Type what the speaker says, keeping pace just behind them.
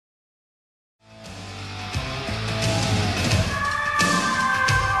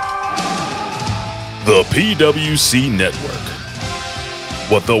The PWC Network.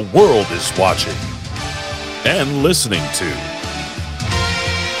 What the world is watching and listening to.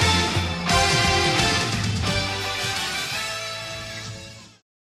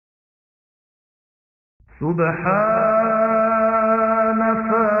 سبحان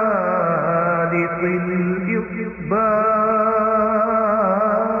فالق الإصباح.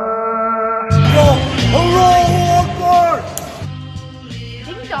 Allahu Akbar!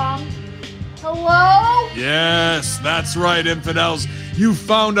 Ding dong. Hello? Yes, that's right, infidels. You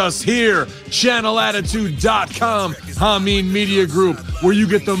found us here, channelattitude.com, Hameen Media Group, where you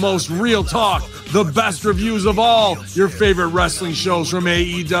get the most real talk, the best reviews of all your favorite wrestling shows from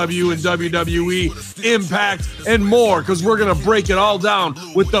AEW and WWE, Impact, and more, because we're going to break it all down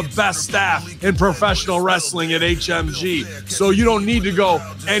with the best staff in professional wrestling at HMG. So you don't need to go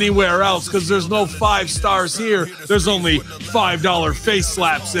anywhere else, because there's no 5 stars here. There's only $5 face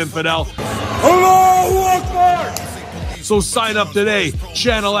slaps, infidel. Allahu Akbar! So sign up today,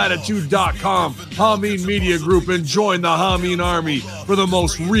 channelattitude.com, Hameen Media Group, and join the Hameen Army for the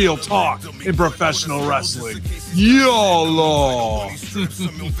most real talk in professional wrestling. YOLO!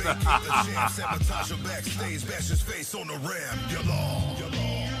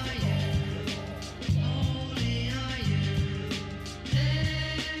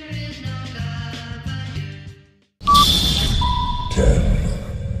 Ten,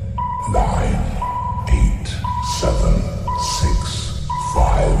 9, 8, 7, 6,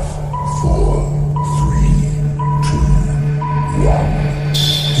 5, 4, 3, 2, 1,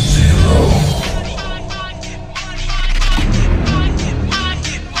 0.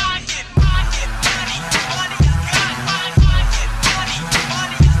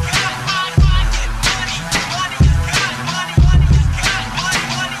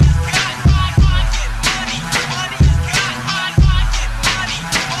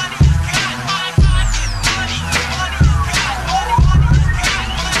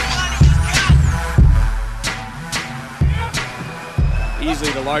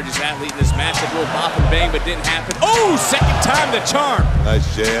 Easily the largest athlete in this match. A little bop and bang, but didn't happen. Oh, second time the charm. Nice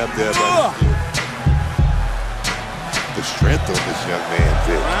jab there by the strength on this young man,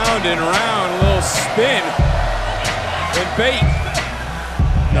 Vic. Round and round, a little spin. And bait.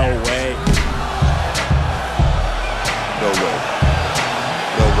 No way. No way.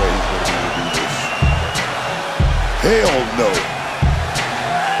 No way he's going to be able to do this. Hell no.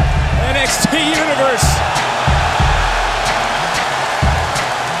 NXT Universe.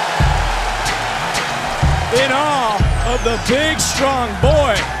 In awe of the big, strong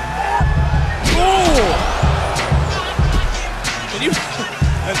boy. Ooh! Can you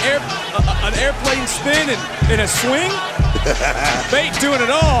an airplane spin and a swing? Bate doing it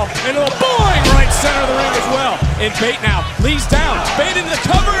all, and a little boing right center of the ring as well. And Bate now leads down. Bate into the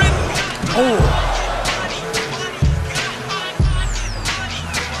cover and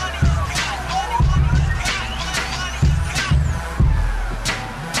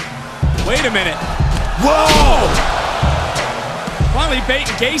Wait a minute. Whoa! Finally, Bate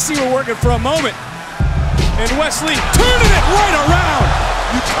and Gacy were working for a moment. And Wesley turning it right around.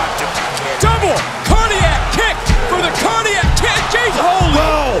 You got to Double cardiac kick for the cardiac kick. Gacy,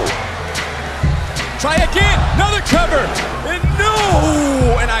 holy! Try again, another cover. And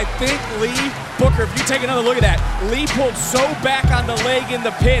no! And I think Lee Booker, if you take another look at that, Lee pulled so back on the leg in the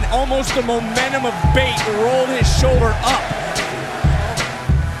pin, almost the momentum of Bate rolled his shoulder up.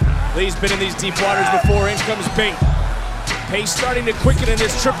 Lee's been in these deep waters before. In comes Bate. Pace starting to quicken in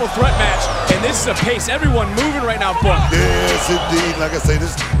this triple threat match. And this is a pace. Everyone moving right now, Book. Yes, indeed. Like I say,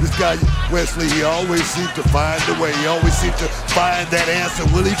 this guy, Wesley, he always seems to find a way. He always seems to find that answer.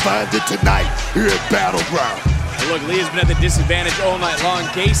 Will he find it tonight here at BattleGround? And look, Lee has been at the disadvantage all night long.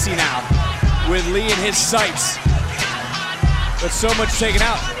 Gacy now with Lee in his sights. But so much taken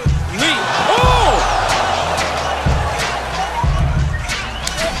out. Lee. Oh!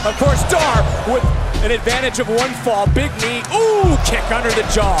 Of course, Dar with an advantage of one fall. Big knee. Ooh, kick under the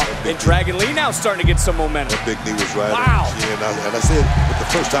jaw. And Dragon Lee now starting to get some momentum. That big knee was right Wow. on the chin. And I said, the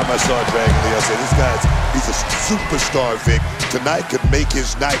first time I saw Dragon Lee, I said, he's a superstar, Vic. Tonight could make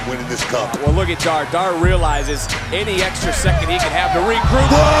his night winning this cup. Well, look at Dar. Dar realizes any extra second he can have to regroup.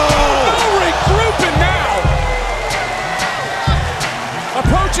 Whoa! No regrouping now.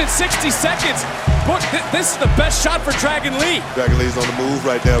 Approaching 60 seconds. Book, this is the best shot for Dragon Lee. Dragon Lee's on the move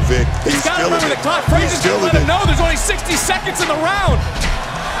right now, Vic. He's got to remember the clock. Fraser's going to let him know there's only 60 seconds in the round.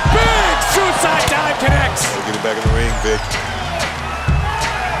 Big suicide dive connects. We'll get him back in the ring, Vic.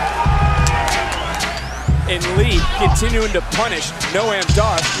 and Lee continuing to punish Noam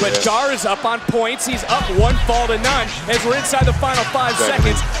Dar. But Dar is up on points. He's up 1 fall to none as we're inside the final 5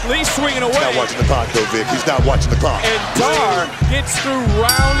 seconds. Lee swinging away. He's not watching the clock though, Vic. He's not watching the clock. And Dar gets through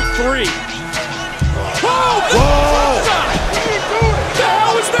round 3. Whoa! Whoa! What the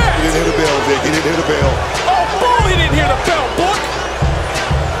hell was that? He didn't hear the bell, Vic. He didn't hear the bell. Oh, bull! He didn't hear the bell, book.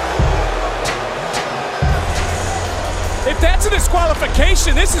 If that's a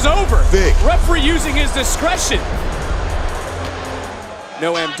disqualification, this is over. Vic. Referee using his discretion.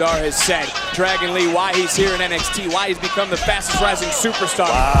 Noam Dar has said, Dragon Lee, why he's here in NXT, why he's become the fastest rising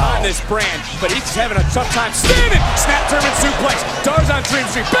superstar on this brand. But he's having a tough time standing. Snap German suplex. Dar's on Dream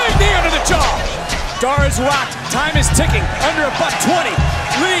Street. Big knee under the jaw. Dar is locked. Time is ticking. Under a $1.20.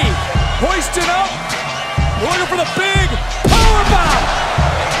 Lee hoisted up. Looking for the big powerbomb.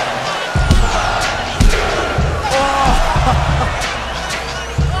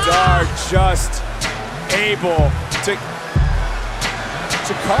 Dar just able to.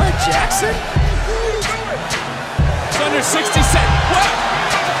 Jakara Jackson? It's under 60 seconds. What?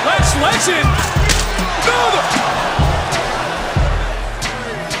 Lash Legend. No.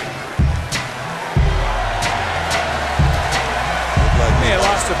 Man,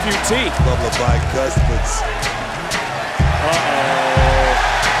 lost a few teeth. Couple of bicuspids.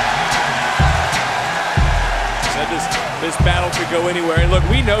 This battle could go anywhere. And look,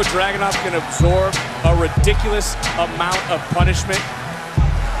 we know Dragunov can absorb a ridiculous amount of punishment.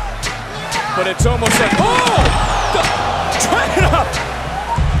 But it's almost like, Dragunov!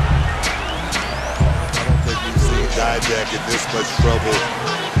 I don't think we've seen Dijak in this much trouble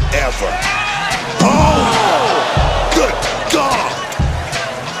ever. Oh! Good God!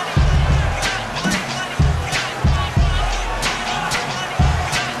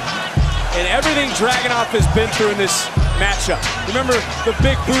 And everything Dragunov has been through in this matchup. Remember the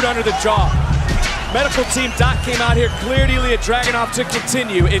big boot under the jaw. Medical team Doc came out here, cleared Ilya Dragunov to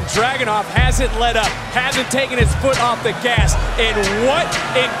continue, and Dragunov hasn't let up, hasn't taken his foot off the gas. And what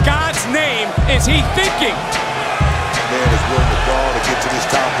in God's name is he thinking? Man is willing to fall to get to this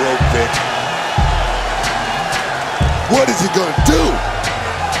top rope, Vic. What is he gonna do?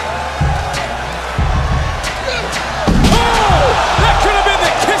 Oh! That could have been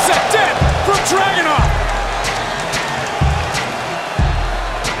the kiss of death from Dragunov.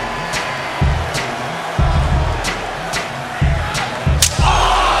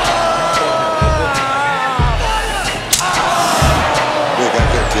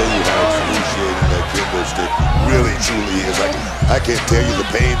 Really, truly is. I can't tell you the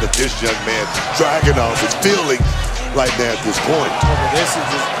pain that this young man, Dragunov, is feeling right now at this point. This is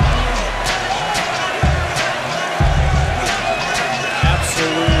just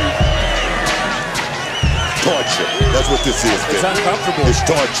absolute torture. That's what this is, It's Vic. uncomfortable. It's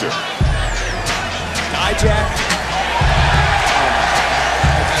torture. Dijak.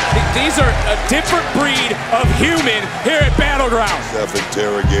 These are a different breed of human here at BattleGround.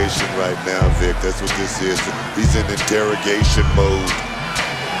 Self-interrogation right now, Vic. That's what this is. He's in interrogation mode.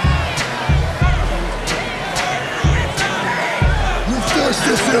 You forced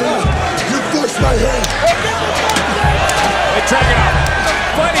this in. You forced my hand. And Dragunov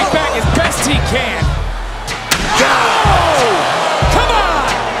fighting back as best he can. Oh! Come on!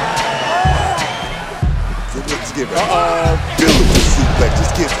 Let's give it. Beautiful suplex.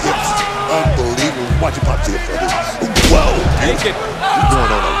 Just give hips. Unbelievable. Watch it pop to your feathers. Whoa! You're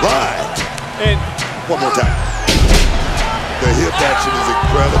going on a ride. And one more time. The hip action is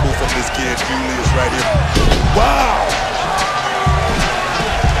incredible from this kid, Julius, right here. Wow!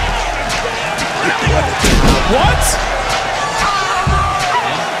 What?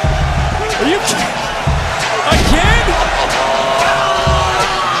 Are you kidding? Again?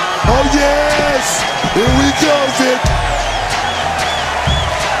 Oh, yes! Here we go, Vic.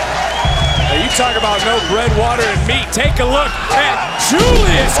 Now you talk about no bread, water, and meat. Take a look at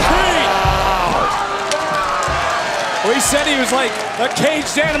Julius Creed. Well, he said he was like a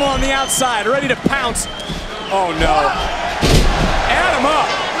caged animal on the outside, ready to pounce. Oh, no. Add him up.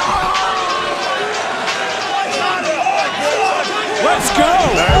 Let's go.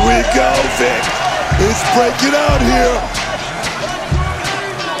 There we go, Vic. Let's break it out here.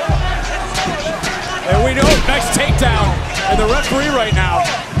 And we know, nice takedown. And the referee right now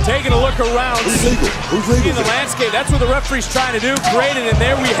taking a look around. Who's legal? Who's legal? In the landscape, that's what the referee's trying to do. Great, and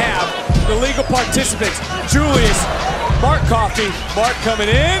there we have the legal participants. Julius, Mark Coffey. Mark coming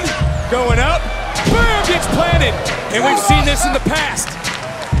in, going up, bam, gets planted. And we've seen this in the past.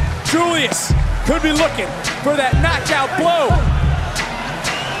 Julius could be looking for that knockout blow.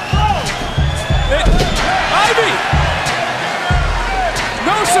 Ivy!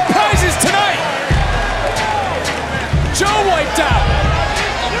 No surprises tonight! Joe wiped out.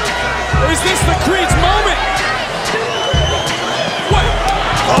 Is this the Creed's moment? What?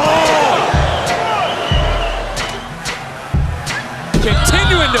 Oh!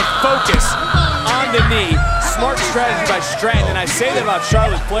 Continuing to focus on the knee. Smart strategy by Stratton, and I say that about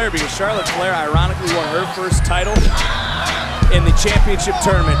Charlotte Flair because Charlotte Flair ironically won her first title in the championship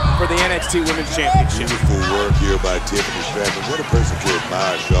tournament for the NXT Women's Championship. Beautiful work here by Tiffany Stratton. What a person to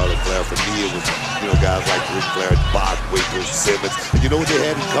admire Charlotte Flair. For me, it was, guys like Ric Flair, Bob Waker, Simmons. And you know what they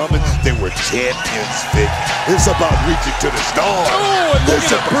had in common? They were champions, Vic. It's about reaching to the stars. Oh, and look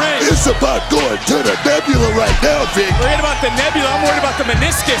at the bridge. It's about going to the nebula right now, Vic. Forget about the nebula. I'm worried about the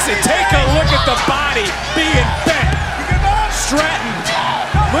meniscus. And take a look at the body being bent. Stratton,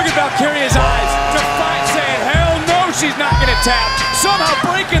 look at Valkyria's eyes. Defiant, saying, hell no, she's not going to tap. Somehow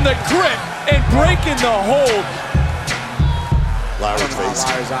breaking the grip and breaking the hold. Lyra's face.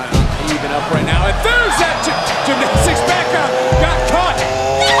 Lyra's on even up right now. And there's that gymnastics back up. Got caught.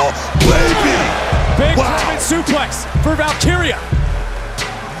 Oh, baby. Big German suplex for Valkyria.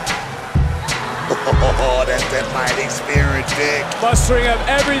 Oh, that's that fighting spirit, Vic. Mustering up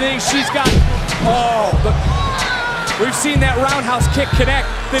everything she's got. Oh, we've seen that roundhouse kick connect.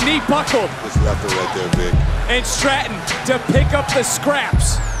 The knee buckled. Just left her right there, Vic. And Stratton to pick up the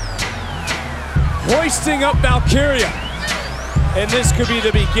scraps. Hoisting up Valkyria. And this could be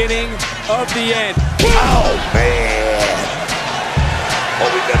the beginning of the end. Oh, man. Oh,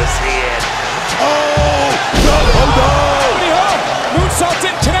 we gotta see it. Oh, no, no. Moonsault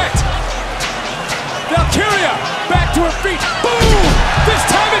didn't connect. Valkyria back to her feet. Boom! This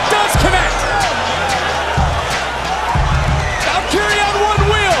time it does connect. Valkyria on one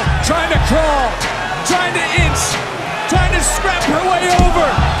wheel, trying to crawl, trying to inch, trying to scrap her way over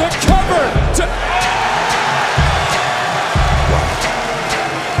the cover to.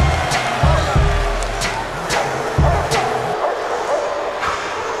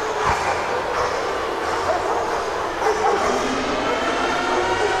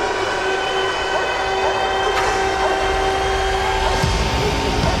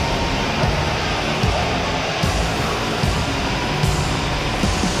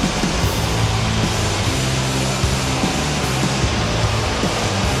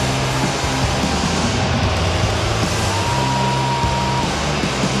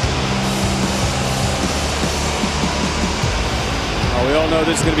 We all know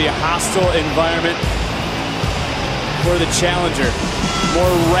this is going to be a hostile environment for the challenger. More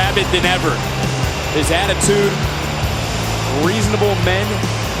rabid than ever. His attitude, reasonable men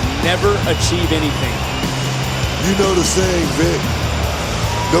never achieve anything. You know the saying, Vic.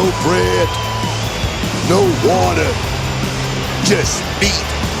 No bread, no water, just meat.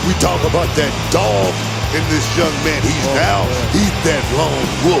 We talk about that dog in this young man. He's that lone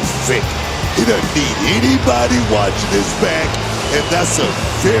wolf, Vic. He doesn't need anybody watching his back. And that's a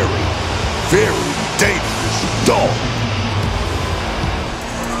very, very dangerous dog.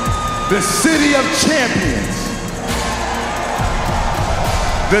 The city of champions.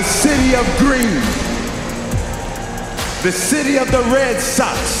 The city of green. The city of the Red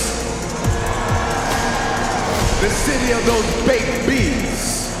Sox. The city of those baked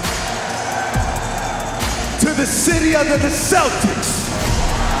beans. To the city of the Celtics.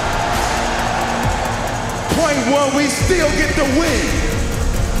 Point one, we still get the win.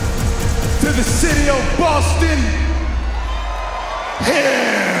 To the city of Boston,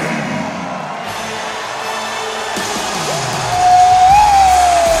 him.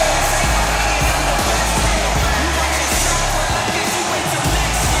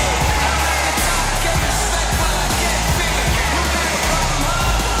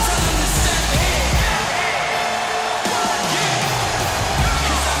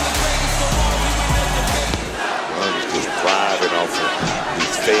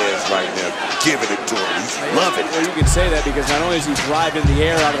 Right now, giving it to him. He's loving it. Well, you can say that because not only is he driving the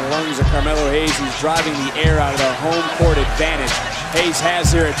air out of the lungs of Carmelo Hayes, he's driving the air out of the home court advantage Hayes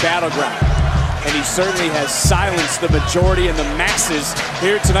has here at BattleGround. And he certainly has silenced the majority and the masses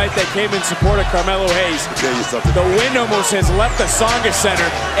here tonight that came in support of Carmelo Hayes. I'll tell you something. The wind almost has left the Tsonga Center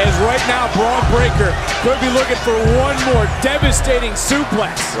as right now Braun Breaker could be looking for one more devastating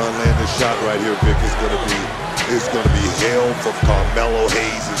suplex. Run land this shot right here, Vic, is going to be hell from Carmelo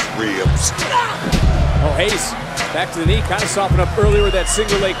Hayes' ribs. Oh, Hayes back to the knee, kind of softened up earlier with that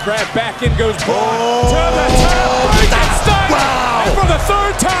single leg crab. Back in goes Braun to the top. Frankenstein! Wow! And for the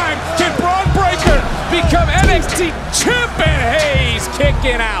third time, can Braun Breaker become NXT champion? Hayes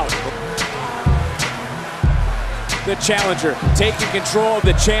kicking out. The challenger taking control of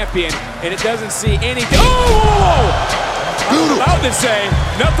the champion, and it doesn't see anything. Oh! I'm about to say,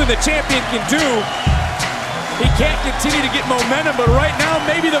 nothing the champion can do. He can't continue to get momentum, but right now,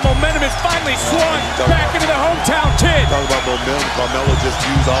 maybe the momentum is finally swung back into the hometown kid. Talk about momentum. Carmelo just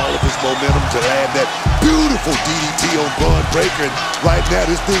used all of his momentum to add that beautiful DDT on Braun Breaker. And right now,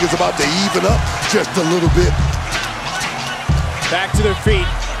 this thing is about to even up just a little bit. Back to their feet.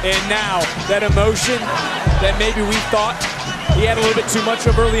 And now, that emotion that maybe we thought he had a little bit too much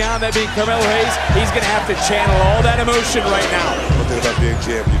of early on, that being Carmelo Hayes, he's going to have to channel all that emotion right now. One thing about being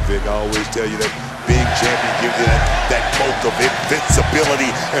champion, Vic, I always tell you that being champion gives you that cloak of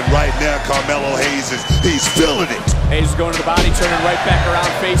invincibility. And right now, Carmelo Hayes he's feeling it. Hayes is going to the body, turning right back around,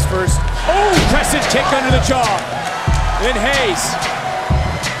 face first. Oh, crescent kick under the jaw. Then Hayes.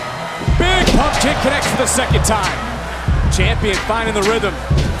 Big pump kick connects for the second time. Champion finding the rhythm,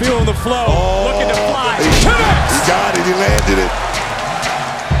 feeling the flow, looking to fly. Connects! He got it, he landed it.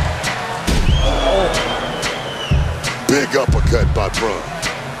 Big uppercut by Braun.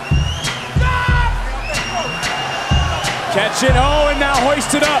 Catch it, and now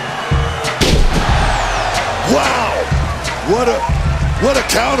hoist it up. Wow! What a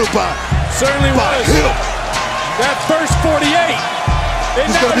counter by Certainly was. him. That first 48.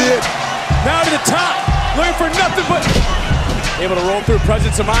 And This gonna be it. Now to the top, looking for nothing but able to roll through,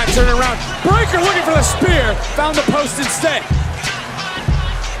 presence of mind, turn around. Breaker looking for the spear, found the post instead.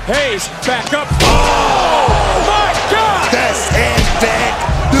 Hayes back up. Oh my God! That's and back,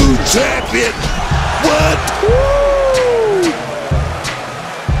 new champion. What? Woo!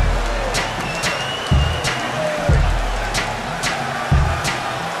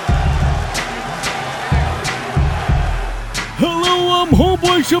 Hello, I'm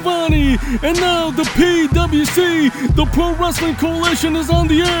Homeboy Shivani, and now the PWC, the Pro Wrestling Coalition, is on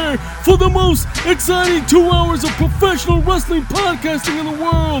the air for the most exciting 2 hours of professional wrestling podcasting in the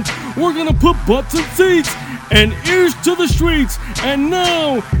world. We're gonna put butts in seats and ears to the streets. And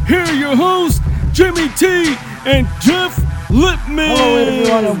now, here are your hosts, Jimmy T and Jeff Lippman. Hello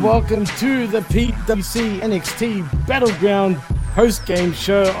everyone, and welcome to the PWC NXT BattleGround post-game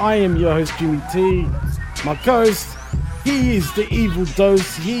show. I am your host, Jimmy T. My co-host, he is the evil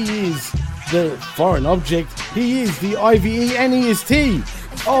dose, he is the foreign object, he is the IVE and EST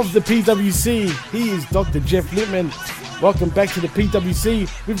of the PWC. He is Dr. Jeff Lippman. Welcome back to the PWC.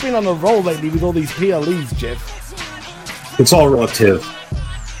 We've been on a roll lately with all these PLEs, Jeff. It's all relative.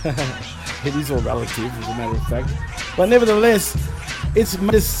 It is all relative, as a matter of fact. But nevertheless, it's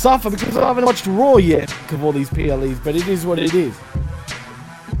made us suffer because I haven't watched Raw yet of all these PLEs, but it is what it is.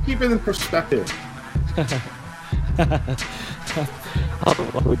 Keep it in perspective.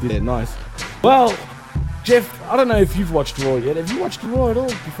 Oh, we did. Nice. Well, Jeff, I don't know if you've watched Raw yet. Have you watched Raw at all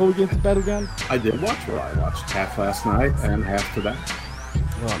before we get into Battleground? I did watch Raw. I watched half last night and half today.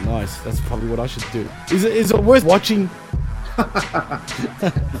 Oh, nice. That's probably what I should do. Is it worth watching?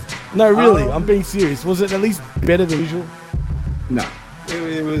 No, really. I'm being serious. Was it at least better than usual? No,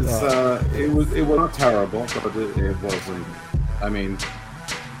 it was not terrible, but it wasn't. I mean,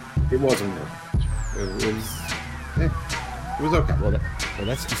 it wasn't worth it. It was okay. Well,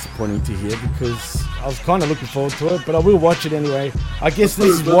 that's disappointing to hear because I was kind of looking forward to it, but I will watch it anyway. I guess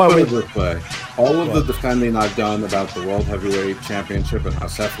this is why we play. All of the defending I've done about the World Heavyweight Championship and how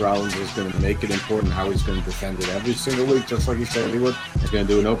Seth Rollins is going to make it important, how he's going to defend it every single week, just like he said he would. He's going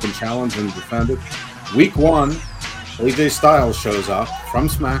to do an open challenge and defend it. Week 1, AJ Styles shows up from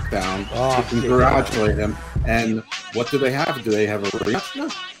SmackDown to congratulate him. And what do they have? Do they have a rematch? No.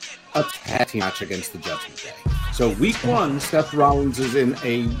 A tag team match against the Judgment Day. So week 1, Seth Rollins is in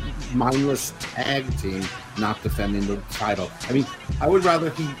a mindless tag team, not defending the title. I mean, I would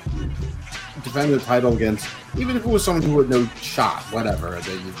rather he defend the title against, even if it was someone who had no shot, whatever,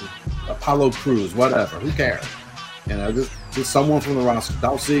 Apollo Crews, whatever, who cares? You know, just someone from the roster,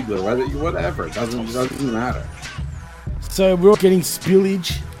 Dolph Ziggler, whatever, it doesn't matter. So we're getting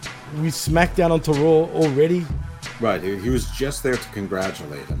spillage with SmackDown onto Raw already? Right, he was just there to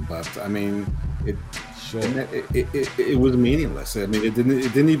congratulate him, but I mean, it was meaningless. I mean, it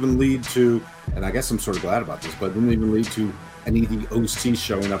didn't even lead to, and I guess I'm sort of glad about this, but it didn't even lead to any of the OC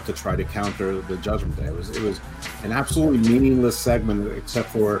showing up to try to counter the Judgment Day. It was an absolutely meaningless segment, except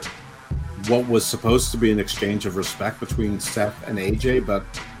for what was supposed to be an exchange of respect between Seth and AJ, but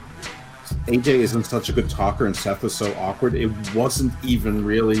AJ isn't such a good talker and Seth was so awkward. It wasn't even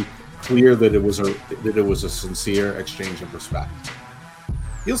really clear that it was a sincere exchange of respect.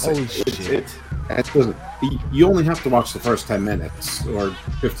 You'll see. Holy shit. You only have to watch the first 10 minutes or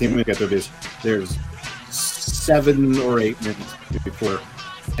 15 minutes after this. There's 7 or 8 minutes before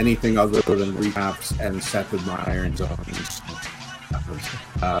anything other than recaps and Seth admiring zones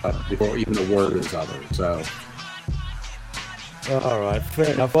happens, before even a word is uttered. So All right,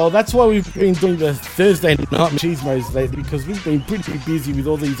 fair enough. Well, that's why we've been doing the Thursday night machismos lately, because we've been pretty busy with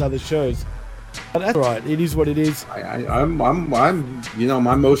all these other shows. But that's all right. It is what it is. I'm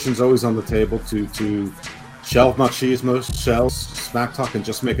my motion's always on the table to shelve machismo, shelve smack talk, and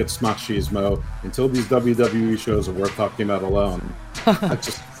just make it smachismo until these WWE shows are worth talking about alone. I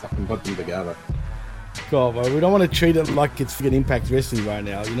just fucking put them together. God, well, we don't want to treat it like it's freaking Impact Wrestling right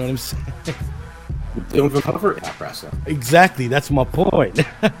now. You know what I'm saying? They don't even cover Impact Wrestling. Exactly. That's my point.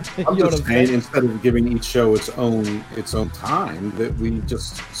 I'm just saying, instead of giving each show its own time, that we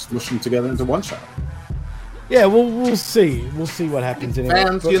just smush them together into one show. Yeah, we'll see. We'll see what happens. Anyway.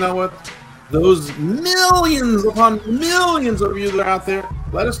 Fans, you know what? Those millions upon millions of you that are out there,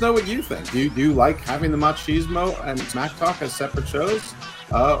 let us know what you think. Do you like having the machismo and smack talk as separate shows?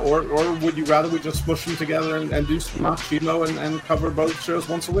 Or would you rather we just smush them together and do some machismo and cover both shows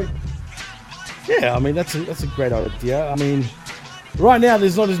once a week? Yeah, I mean, that's a great idea. I mean, right now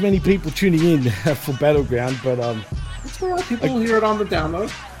there's not as many people tuning in for Battleground, but it's a lot of people hear it on the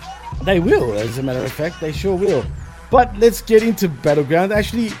download. They will, as a matter of fact, they sure will. But let's get into Battleground.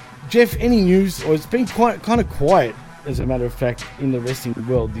 Actually, Jeff, any news? Or it's been kind of quiet, as a matter of fact, in the wrestling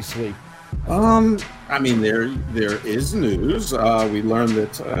world this week. I mean, there is news. We learned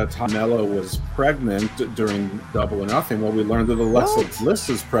that Carmella was pregnant during Double or Nothing. Well, we learned that Alexa Bliss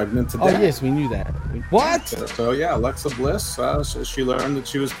is pregnant today. Oh, yes, we knew that. What? So yeah, Alexa Bliss, she learned that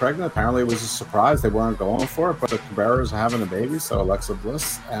she was pregnant. Apparently it was a surprise. They weren't going for it, but the Cabrera's are having a baby, so Alexa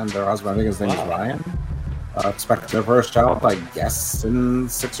Bliss and their husband, I think his name is Ryan, expect their first child, I guess, in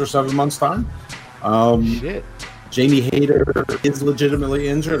 6 or 7 months' time. Shit. Jamie Hayter is legitimately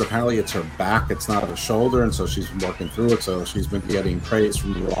injured. Apparently it's her back, it's not her shoulder, and so she's been working through it. So she's been getting praise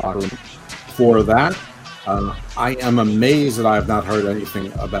from the locker room for that. I am amazed that I have not heard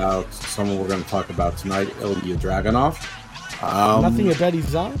anything about someone we're going to talk about tonight, Ilya Dragunov. Nothing about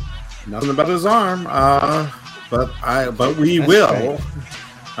his arm? Nothing about his arm, but we will.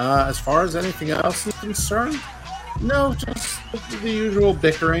 As far as anything else is concerned, no, just the usual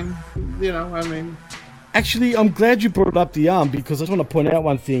bickering. You know, I mean... Actually, I'm glad you brought up the arm, because I just want to point out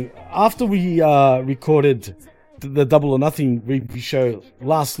one thing. After we recorded the Double or Nothing review show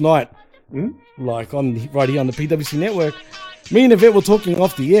last night, like right here on the PWC network, me and Yvette were talking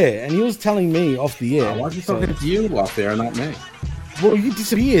off the air, and he was telling me off the air. Why are you talking to you off there, not me? Well, you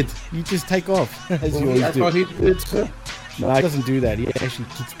disappeared. You just take off, as you always do. I thought he did too. No, he doesn't do that. He actually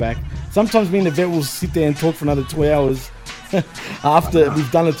kicks back. Sometimes me and Yvette will sit there and talk for another 2 hours after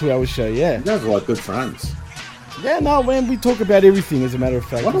we've done a 2-hour show. Yeah, you guys are like good friends. Yeah, no, man, we talk about everything, as a matter of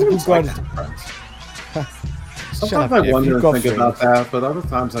fact. What are we like friends? Sometimes I wonder and think about that, but other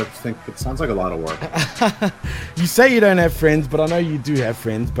times I think it sounds like a lot of work. You say you don't have friends, but I know you do have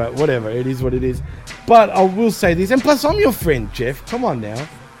friends, but whatever, it is what it is. But I will say this, and plus I'm your friend, Jeff. Come on now.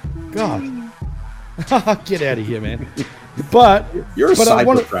 God. Get out of here, man. But you're a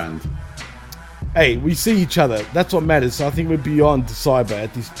cyber friend. Hey, we see each other. That's what matters. So I think we're beyond cyber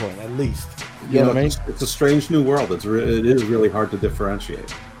at this point, at least. You know what I mean? It's a strange new world. It is really hard to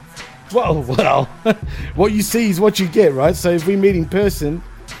differentiate. Well, what you see is what you get, right? So if we meet in person,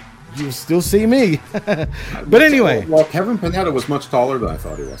 you'll still see me. But anyway. Well, Kevin Panetta was much taller than I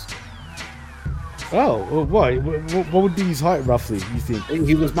thought he was. Oh, well, why? What would be his height, roughly, you think?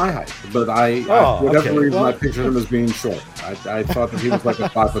 He was my height, but for whatever reason, I pictured him as being short. I thought that he was like a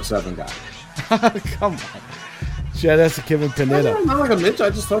 5'7" guy. Come on. Shout out to Kevin Panetta. Not like a midget, I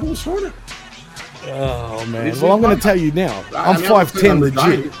just thought he was shorter. Oh, man. Well, I'm going to tell you now. I'm 5'10",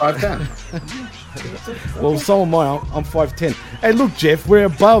 legit. 5'10". Well, so am I. I'm 5'10". Hey, look, Jeff, we're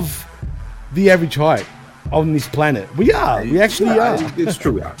above the average height on this planet. We are. We actually are. It's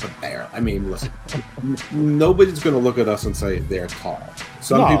true, we are. But there. I mean, listen. Nobody's going to look at us and say they're tall.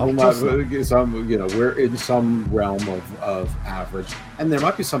 Some people might, we're in some realm of average. And there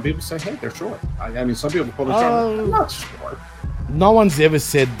might be some people say, hey, they're short. I mean, some people call them short. I'm not short. No one's ever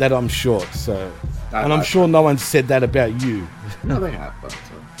said that I'm short, so... And I'm sure no one said that about you. No, they have, but,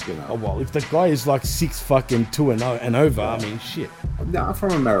 Oh, well, if the guy is like 6'2" and over, I mean, shit. No, I'm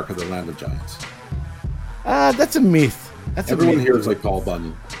from America, the land of giants. That's a myth. Everyone here is like Paul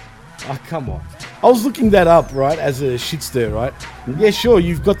Bunyan. Oh, come on. I was looking that up, right, as a shit stir, right? Mm-hmm. Yeah, sure,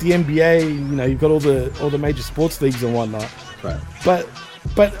 you've got the NBA, you've got all the major sports leagues and whatnot. Right.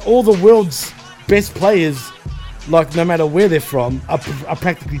 But all the world's best players, like no matter where they're from, are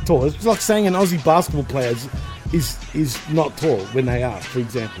practically tall. It's like saying an Aussie basketball player is not tall when they are, for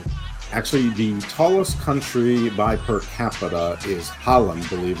example. Actually, the tallest country by per capita is Holland,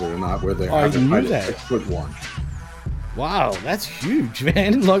 believe it or not, where they're 6'1". Wow, that's huge,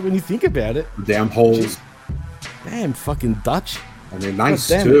 man. Like when you think about it. Damn holes. Damn, fucking Dutch. And they're nice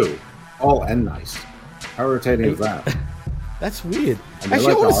too. All and nice. How irritating is that? That's weird. And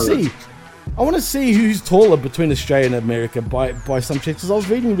Actually, I want to see who's taller between Australia and America by some checks. Because I was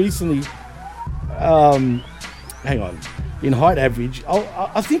reading recently. Hang on. In height average,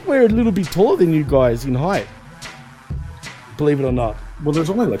 I think we're a little bit taller than you guys in height. Believe it or not. Well, there's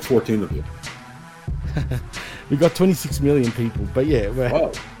only like 14 of you. We got 26 million people, but yeah,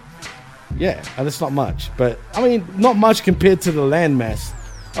 yeah, and that's not much. But I mean, not much compared to the landmass.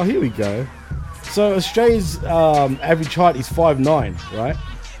 Oh, here we go. So Australia's average height is 5'9", right?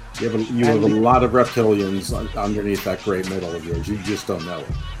 Yeah, but you have a lot of reptilians underneath that great middle of yours. You just don't know it.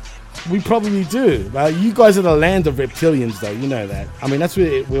 We probably do. You guys are the land of reptilians, though. You know that. I mean, that's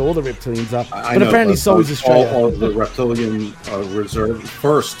where all the reptilians are. I but know, apparently so is Australia. All the reptilian reserve,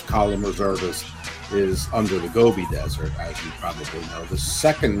 first column reservists is under the Gobi Desert, as you probably know. The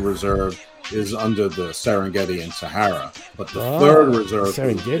second reserve is under the Serengeti and Sahara. But the third reserve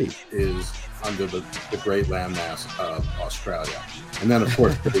is under the great landmass of Australia. And then, of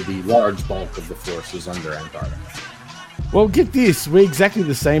course, the large bulk of the force is under Antarctica. Well, get this. We're exactly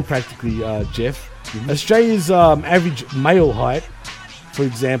the same, practically, Jeff. Australia's average male height, for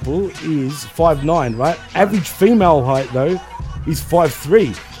example, is 5'9", right? Average female height, though, is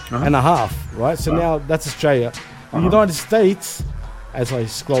 5'3" and a half, right? So now that's Australia. The United States, as I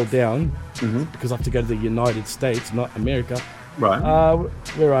scroll down, because I have to go to the United States, not America. Right.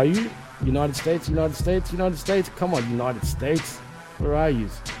 Where are you? United States, United States, United States. Come on, United States. Where are you?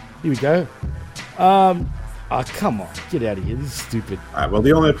 Here we go. Oh, come on. Get out of here. This is stupid. All right. Well,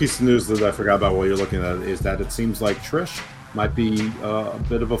 the only piece of news that I forgot about while you're looking at it is that it seems like Trish might be a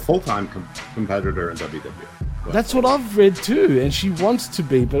bit of a full-time competitor in WWE. That's what I've read too, and she wants to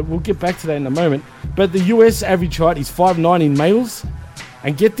be, but we'll get back to that in a moment. But the US average height is 5'9" in males,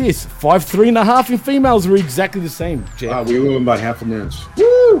 and get this, 5'3.5" in females. We're exactly the same, Jeff. We win by half an inch.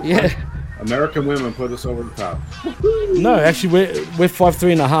 Woo! Yeah. American women put us over the top. No, actually, we're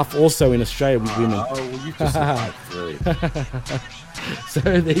 5'3.5" also in Australia with women. Oh, well, you just said 5'3". So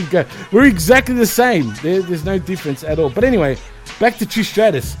there you go. We're exactly the same. There's no difference at all. But anyway, back to Trish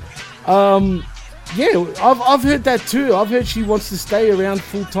Stratus. Yeah, I've heard that too. I've heard she wants to stay around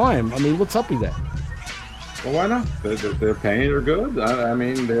full time. I mean, what's up with that? Well, why not? They're paying her good. I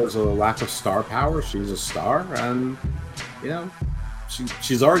mean, there's a lack of star power. She's a star, and you know,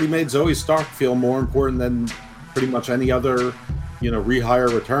 she's already made Zoe Stark feel more important than pretty much any other, you know,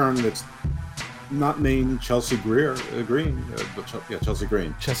 rehire return that's not named Chelsea Green. Chelsea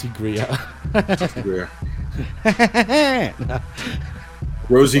Green. Chelsea Greer. Chelsea Greer.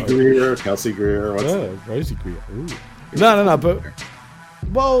 Rosie Greer, Kelsey Greer. Rosie Greer. Ooh. No. But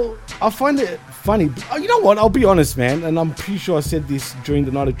well, I find it funny. You know what? I'll be honest, man, and I'm pretty sure I said this during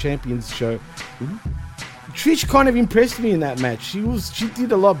the Night of Champions show. Trish kind of impressed me in that match. She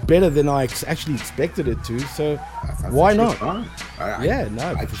did a lot better than I actually expected it to. So why not?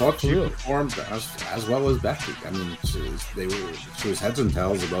 I thought she performed as well as Becky. I mean, she was heads and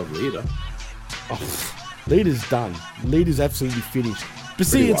tails above Lita. Oh, Lita's done. Lita's absolutely finished. But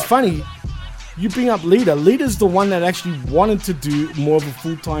see, it's funny. You bring up Lita. Lita's the one that actually wanted to do more of a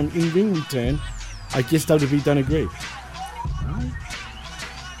full-time in-ring return. I guess WWE don't agree.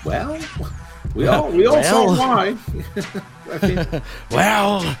 Well. We all saw why.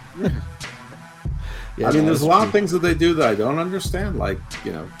 Well, yeah, I mean, there's a lot of things that they do that I don't understand, like,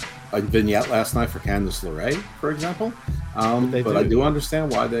 you know, a vignette last night for Candice LeRae, for example. But I do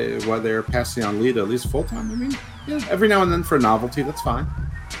understand why they're passing on Lita at least full time. I mean, yeah, every now and then for novelty, that's fine.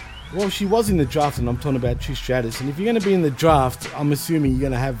 Well, she was in the draft, and I'm talking about Trish Stratus. And if you're going to be in the draft, I'm assuming you're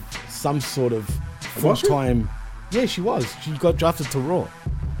going to have some sort of full time. Yeah, she was. She got drafted to Raw.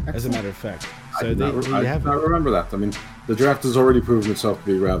 Excellent. As a matter of fact. So there you have it. I remember that. I mean, the draft has already proven itself to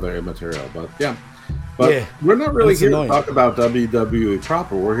be rather immaterial, but yeah. But we're not really here to talk about WWE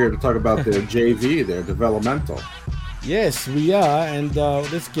proper. We're here to talk about their JV, their developmental. Yes, we are, and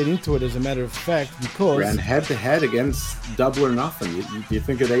let's get into it as a matter of fact, because... Ran head-to-head against Double or Nothing. Do you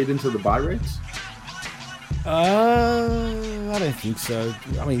think it ate into the buy rates? I don't think so.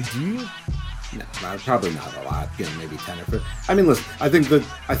 I mean, do you? No, probably not a lot. You know, maybe 10 or 15. I mean, listen, I think that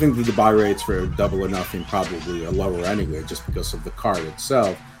the buy rates for Double or Nothing probably are lower anyway, just because of the card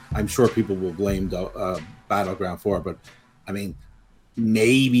itself. I'm sure people will blame BattleGround for it, but I mean,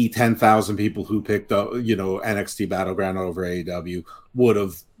 maybe 10,000 people who picked up, you know, NXT BattleGround over AEW would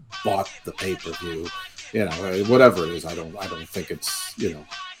have bought the pay-per-view. You know, whatever it is, I don't think it's, you know,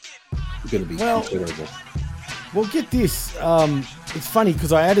 going to be considerable. Well, get this. It's funny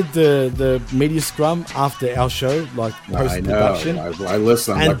because I added the media scrum after our show, like post-production. I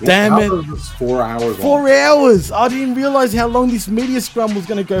listen. I'm and like, damn it, is this 4 hours? 4 hours. I didn't realize how long this media scrum was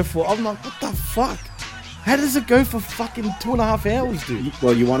going to go for. I'm like, what the fuck? How does it go for fucking 2.5 hours, dude?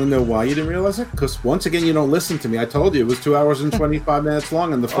 Well, you want to know why you didn't realize it? Because once again, you don't listen to me. I told you it was 2 hours and 25 minutes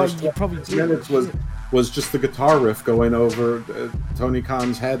long, and the first 20 minutes was just the guitar riff going over Tony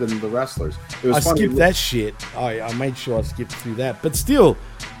Khan's head and the wrestlers. It was funny. Skipped that shit. I made sure I skipped through that. But still,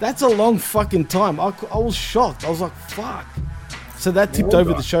 that's a long fucking time. I was shocked. I was like, fuck. So that tipped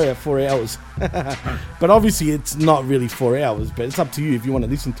over the show at 4 hours. But obviously, it's not really 4 hours. But it's up to you if you want to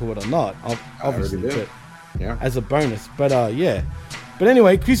listen to it or not. Obviously, but as a bonus. But yeah. But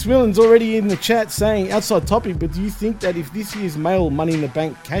anyway, Chris Willen's already in the chat saying, outside topic, but do you think that if this year's male Money in the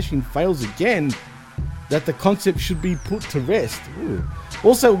Bank cash-in fails again, that the concept should be put to rest? Ooh.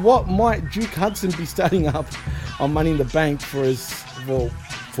 Also, what might Duke Hudson be starting up on Money in the Bank for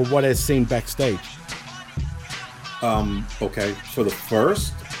what has seen backstage? Okay, for the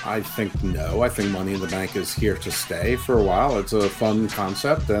first, I think no. I think Money in the Bank is here to stay for a while. It's a fun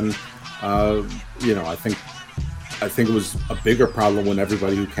concept, and I think it was a bigger problem when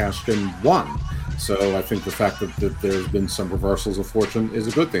everybody who cashed in won. So I think the fact that there's been some reversals of fortune is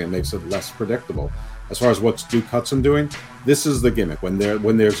a good thing. It makes it less predictable. As far as what's Duke Hudson doing, this is the gimmick. When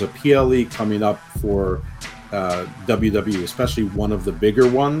there's a PLE coming up for WWE, especially one of the bigger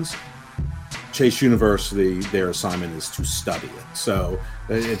ones, Chase University, their assignment is to study it. So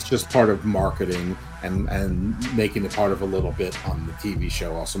it's just part of marketing and making it part of a little bit on the TV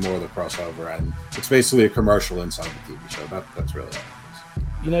show, also more of the crossover. And it's basically a commercial inside the TV show. That's really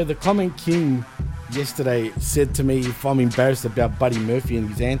all it is. The Comment King yesterday said to me if I'm embarrassed about Buddy Murphy and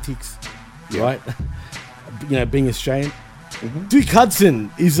his antics, right? Being Australian. Mm-hmm. Duke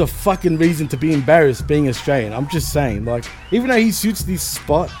Hudson is a fucking reason to be embarrassed being Australian. I'm just saying, even though he suits this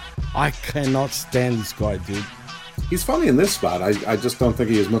spot, I cannot stand this guy, dude. He's funny in this spot. I just don't think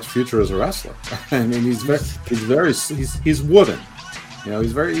he has much future as a wrestler. I mean, he's wooden.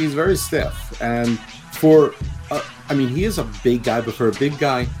 He's very stiff. And he is a big guy, but for a big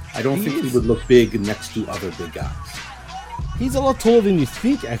guy, I don't think he would look big next to other big guys. He's a lot taller than you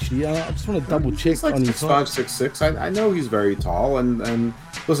think, actually. I just want to double check on his 6'5", 6'6". I know he's very tall, and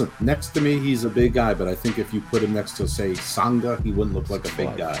listen, next to me, he's a big guy, but I think if you put him next to, say, Sanga, he wouldn't look like a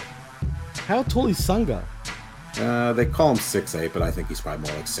big guy. How tall is Sanga? They call him 6'8", but I think he's probably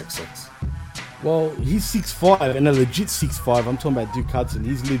more like 6'6". Well, he's 6'5", and a legit 6'5". I'm talking about Duke Hudson.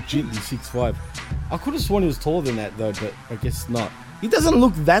 He's legitly 6'5". I could have sworn he was taller than that, though, but I guess not. He doesn't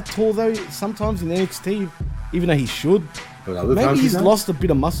look that tall, though, sometimes in NXT, even though he should. Maybe he's lost a bit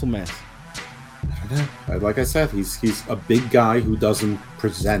of muscle mass. I don't know. Like I said, he's a big guy who doesn't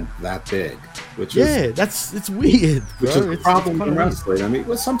present that big, which is it's weird, bro. Which is a problem in wrestling. I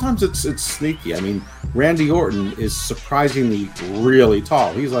mean, sometimes it's sneaky. I mean, Randy Orton is surprisingly really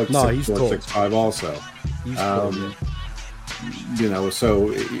tall. He's like 6'4", 6'5" also. He's tall,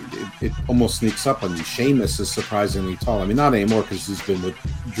 so it almost sneaks up on you. Sheamus is surprisingly tall. I mean, not anymore because he's been with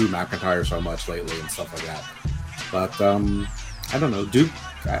Drew McIntyre so much lately and stuff like that. But I don't know, Duke.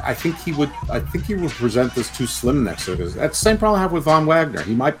 I think he would present this too slim next to it. That's the same problem I have with Von Wagner.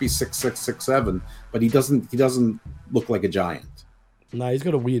 He might be 6'6", 6'7", but he doesn't look like a giant. No, he's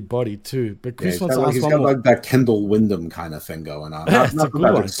got a weird body too. But Chris he's got like that Kendall Windham kind of thing going on. That's a good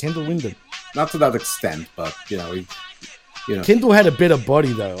one, Kendall Windham. Not to that extent, but Kendall had a better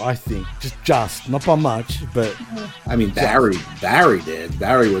body though. I think just not by much, but I mean Barry did.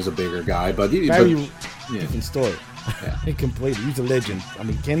 Barry was a bigger guy, but different story. Yeah. Completely. He's a legend. I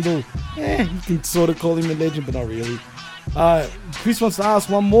mean, Kendall, you can sort of call him a legend, but not really. Chris wants to ask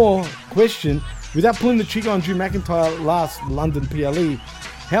one more question. Without pulling the trigger on Drew McIntyre last London PLE,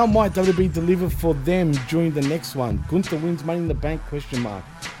 how might WWE deliver for them during the next one? Gunther wins Money in the Bank? ?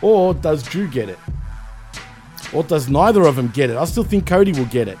 Or does Drew get it? Or does neither of them get it? I still think Cody will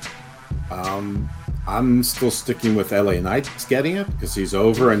get it. I'm still sticking with LA Knight's getting it because he's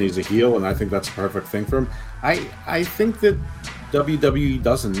over and he's a heel, and I think that's a perfect thing for him. I think that WWE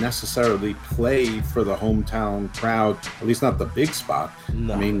doesn't necessarily play for the hometown crowd, at least not the big spot.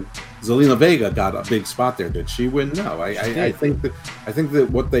 No. I mean, Zelina Vega got a big spot there. Did she win? No. I think that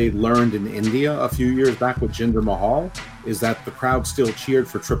what they learned in India a few years back with Jinder Mahal is that the crowd still cheered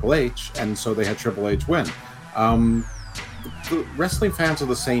for Triple H, and so they had Triple H win. The wrestling fans are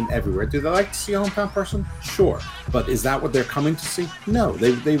the same everywhere. Do they like to see a hometown person? Sure, but is that what they're coming to see? No,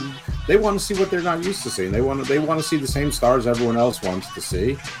 they want to see what they're not used to seeing. They want to see the same stars everyone else wants to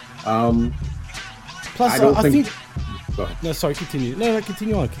see. Plus, I think Go ahead. No, sorry, continue. No,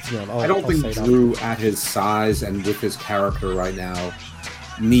 continue on. I don't think Drew, at his size and with his character right now,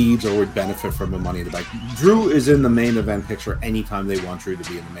 needs or would benefit from a Money in the Bank. Drew is in the main event picture anytime they want Drew to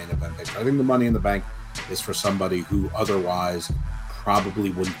be in the main event picture. I think the Money in the Bank is for somebody who otherwise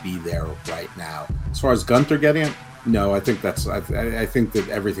probably wouldn't be there right now. As far as Gunther getting it, no, I think that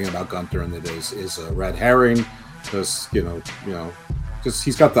everything about Gunther in it is a red herring. Just just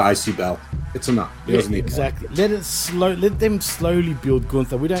he's got the IC belt. It's enough. He doesn't need exactly. More. Let them slowly build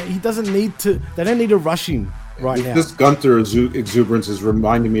Gunther. He doesn't need to. They don't need to rush him right now. This Gunther exuberance is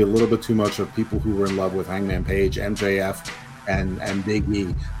reminding me a little bit too much of people who were in love with Hangman Page, MJF, and Big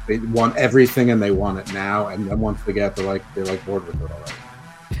E. They want everything and they want it now. And then once they get, they're bored with it already.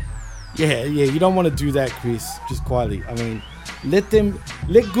 Yeah. You don't want to do that, Chris. Just quietly. I mean, let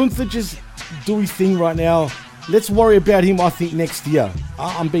Gunther just do his thing right now. Let's worry about him, I think, next year.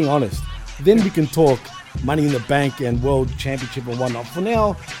 I'm being honest. Then we can talk Money in the Bank and World Championship and whatnot. For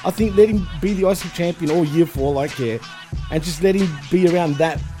now, I think let him be the IC champion all year for all I care. And just let him be around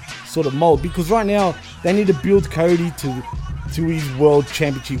that sort of mold. Because right now, they need to build Cody to his World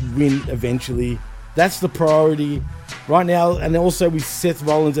Championship win eventually. That's the priority right now. And also with Seth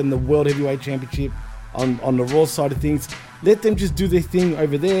Rollins and the World Heavyweight Championship on the Raw side of things. Let them just do their thing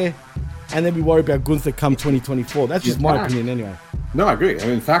over there. And then we worry about Gunther come 2024. That's just my opinion anyway. No, I agree. I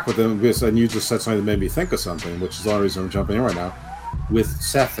mean, in fact, with them, and you just said something that made me think of something, which is the only reason I'm jumping in right now. With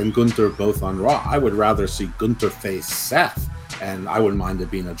Seth and Gunther both on Raw, I would rather see Gunther face Seth, and I wouldn't mind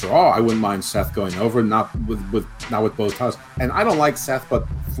it being a draw. I wouldn't mind Seth going over, not with both titles. And I don't like Seth, but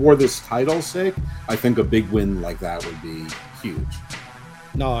for this title's sake, I think a big win like that would be huge.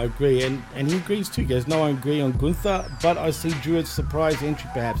 No, I agree, and he agrees too, guys. No, I agree on Gunther, but I see Drew as a surprise entry,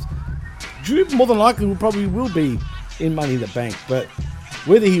 perhaps. Drew more than likely will be in Money in the Bank, but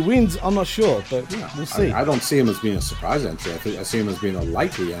whether he wins, I'm not sure, but we'll see. I don't see him as being a surprise entry. I see him as being a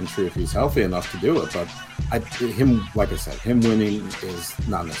likely entry if he's healthy enough to do it, but like I said, him winning is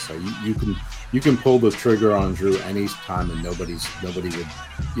not necessary. You can pull the trigger on Drew any time and nobody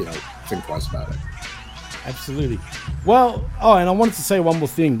would, think twice about it. Absolutely. Well, and I wanted to say one more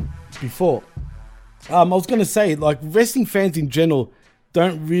thing before. I was going to say, like, wrestling fans in general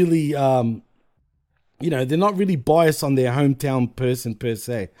don't really, they're not really biased on their hometown person per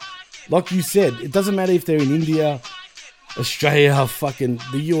se. Like you said, it doesn't matter if they're in India, Australia, fucking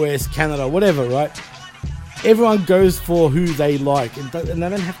the US, Canada, whatever, right? Everyone goes for who they like, and they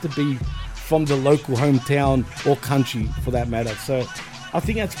don't have to be from the local hometown or country for that matter. So I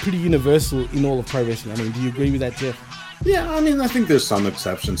think that's pretty universal in all of pro wrestling. I mean, do you agree with that, Jeff? Yeah, I mean, I think there's some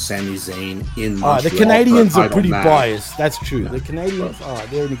exceptions. Sami Zayn in Montreal. The Canadians are pretty biased. That's true. The Canadians,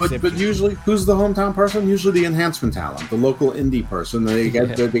 they're an exception. But usually, who's the hometown person? Usually the enhancement talent, the local indie person. They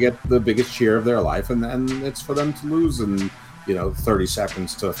get the biggest cheer of their life, and it's for them to lose in 30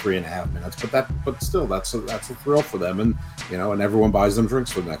 seconds to 3.5 minutes. But still, that's a thrill for them, and and everyone buys them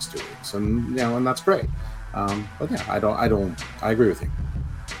drinks for the next 2 weeks, and and that's great. But yeah, I agree with you.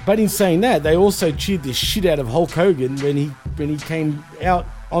 But in saying that, they also cheered the shit out of Hulk Hogan when he came out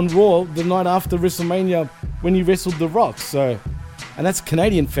on Raw the night after WrestleMania when he wrestled The Rock. So, and that's a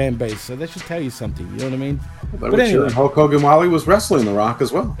Canadian fan base, so that should tell you something. You know what I mean? But anyway, Hulk Hogan while he was wrestling The Rock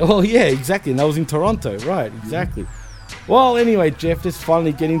as well. Oh yeah, exactly. And that was in Toronto, right? Exactly. Well, anyway, Jeff, let's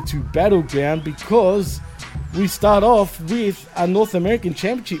finally get into BattleGround because we start off with a North American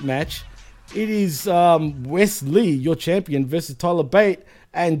Championship match. It is Wes Lee, your champion, versus Tyler Bate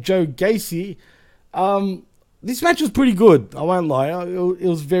and Joe Gacy. This match was pretty good, I won't lie. It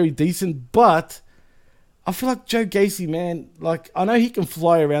was very decent, but I feel like Joe Gacy, man, like, I know he can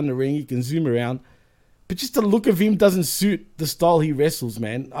fly around the ring, he can zoom around, but just the look of him doesn't suit the style he wrestles,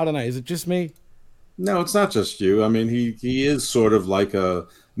 man. I don't know, is it just me? No, it's not just you. I mean, he is sort of like a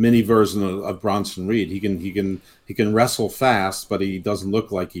mini version of Bronson Reed. He can wrestle fast, but he doesn't look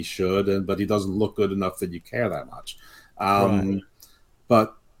like he should, but he doesn't look good enough that you care that much. Right.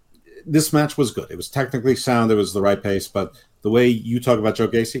 But this match was good. It was technically sound. It was the right pace. But the way you talk about Joe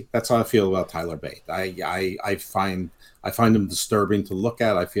Gacy, that's how I feel about Tyler Bate. I find him disturbing to look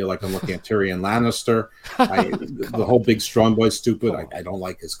at. I feel like I'm looking at Tyrion Lannister. The whole big strong boy stupid. I don't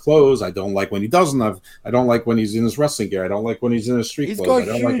like his clothes. I don't like when he doesn't have. I don't like when he's in his wrestling gear. I don't like when he's in his street clothes.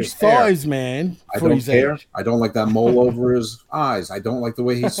 He's got huge thighs, man. I don't care. I don't like that mole over his eyes. I don't like the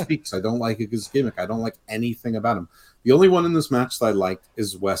way he speaks. I don't like his gimmick. I don't like anything about him. The only one in this match that I liked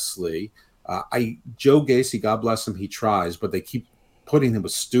is Wes Lee. Joe Gacy, God bless him, he tries, but they keep putting him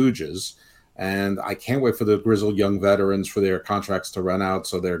with stooges. And I can't wait for the grizzled young veterans for their contracts to run out,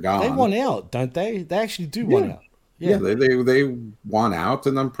 so they're gone. They want out, don't they? They actually do want out. Yeah, they want out,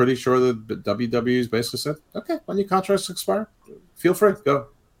 and I'm pretty sure that WWE's basically said, okay, when your contracts expire, feel free, go.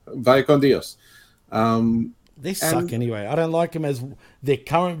 Vaya con Dios. They suck anyway. I don't like them as their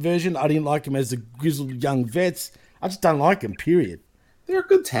current version. I didn't like them as the grizzled young vets. I just don't like them, period. They're a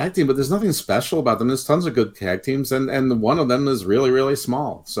good tag team, but there's nothing special about them. There's tons of good tag teams, and one of them is really, really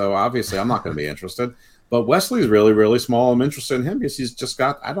small. So obviously I'm not going to be interested. But Wesley's really, really small. I'm interested in him because he's just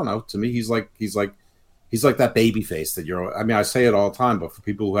got, I don't know, to me, he's like that baby face that I say it all the time, but for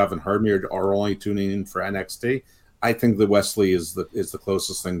people who haven't heard me or are only tuning in for NXT, I think that Wesley is the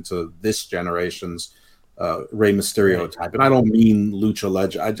closest thing to this generation's Rey Mysterio type. And I don't mean lucha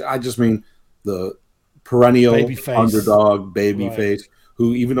legend. I just mean the perennial underdog babyface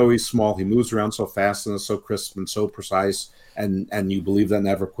who, even though he's small, he moves around so fast and is so crisp and so precise. And you believe that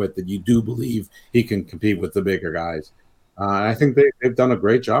never quit, that you do believe he can compete with the bigger guys. I think they've done a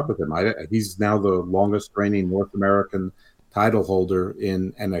great job with him. He's now the longest reigning North American title holder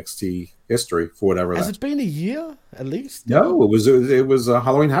in NXT history for whatever. Has it been a year at least? No, it was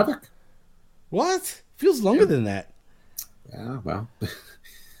Halloween Havoc. What? Feels longer than that. Yeah, well.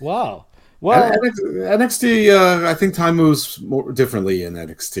 Wow. Well, NXT, I think time moves more differently in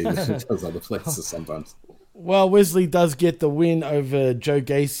NXT than it does other places sometimes. Well, Wesley does get the win over Joe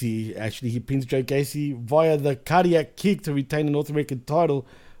Gacy. Actually, he pins Joe Gacy via the cardiac kick to retain the North American title.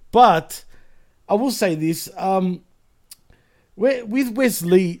 But I will say this. With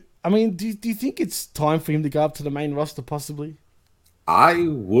Wesley, I mean, do you think it's time for him to go up to the main roster possibly? I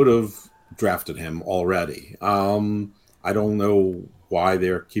would have drafted him already. I don't know why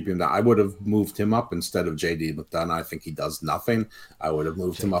they're keeping that. I would have moved him up instead of JD McDonough. I think he does nothing. I would have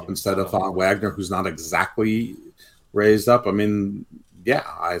moved him up instead of Wagner, who's not exactly raised up. I mean,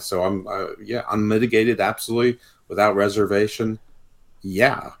 I'm unmitigated, absolutely, without reservation.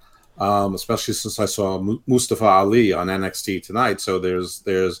 Yeah. Especially since I saw Mustafa Ali on NXT tonight. So there's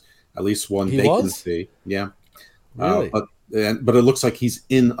at least one vacancy. Yeah. Really? But it looks like he's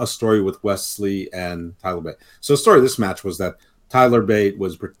in a story with Wesley and Tyler Bate. So the story of this match was that Tyler Bate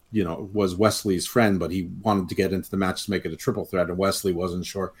was Wesley's friend, but he wanted to get into the match to make it a triple threat, and Wesley wasn't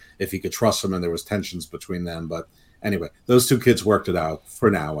sure if he could trust him, and there was tensions between them. But anyway, those two kids worked it out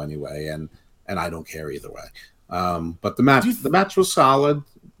for now anyway, and I don't care either way. But the match was solid.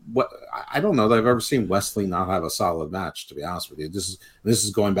 I don't know that I've ever seen Wesley not have a solid match, to be honest with you. This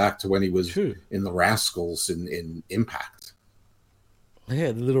is going back to when he was in the Rascals in Impact.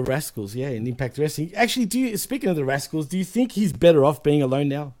 Yeah, the Little Rascals, in Impact Wrestling. Actually, speaking of the Rascals, do you think he's better off being alone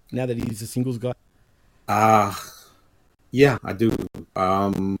now that he's a singles guy? Yeah, I do.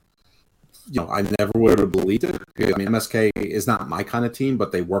 I never would have believed it. I mean, MSK is not my kind of team,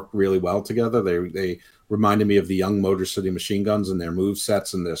 but they work really well together. They reminded me of the young Motor City Machine Guns and their move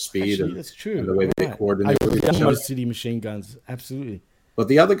sets and their speed. Actually, that's true. And the way they coordinate with each other. Motor City Machine Guns, absolutely. But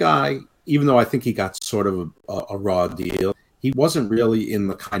the other guy, even though I think he got sort of a raw deal, he wasn't really in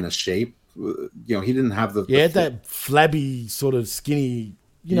the kind of shape. He didn't have the... Yeah, that flabby sort of skinny,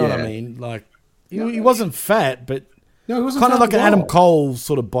 you know what I mean? Like, he wasn't fat, but no, he wasn't kind of like an Adam Cole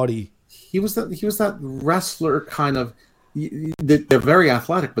sort of body. He was that wrestler kind of... They're very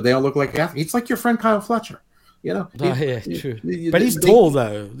athletic, but they all look like athletes. It's like your friend Kyle Fletcher. True. But he's tall,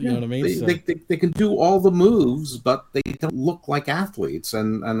 though. You know what I mean? They can do all the moves, but they don't look like athletes.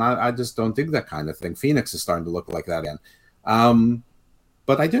 And I just don't dig that kind of thing. Phoenix is starting to look like that again.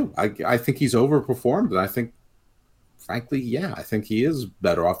 But I do. I think he's overperformed, and I think, frankly, I think he is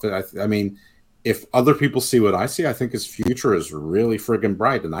better off. I mean, if other people see what I see, I think his future is really friggin'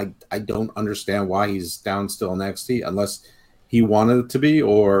 bright, and I don't understand why he's down still in NXT unless he wanted it to be,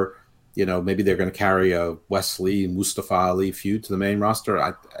 or maybe they're going to carry a Wesley Mustafa Ali feud to the main roster.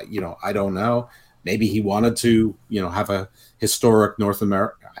 I don't know. Maybe he wanted to have a historic North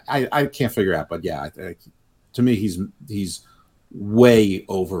America. I can't figure out, but to me, he's way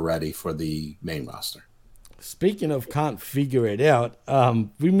over ready for the main roster. Speaking of can't figure it out,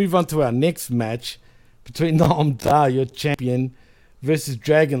 we move on to our next match between Noam Dar, your champion, versus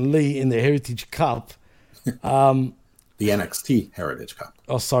Dragon Lee in the Heritage Cup. The NXT Heritage Cup.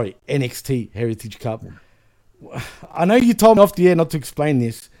 Oh, sorry, NXT Heritage Cup. I know you told me off the air not to explain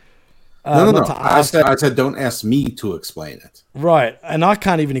this. No. I said don't ask me to explain it. Right, and I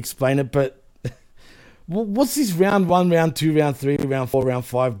can't even explain it, but what's this round 1, round 2, round 3, round 4, round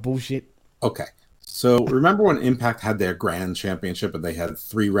 5 bullshit? Okay. So remember when Impact had their Grand Championship and they had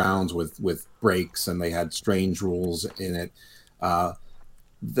 3 rounds with breaks and they had strange rules in it?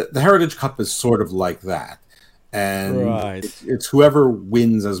 The Heritage Cup is sort of like that. And it's whoever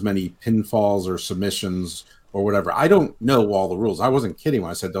wins as many pinfalls or submissions or whatever. I don't know all the rules. I wasn't kidding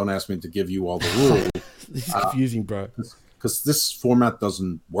when I said don't ask me to give you all the rules. This is confusing, bro. Because this format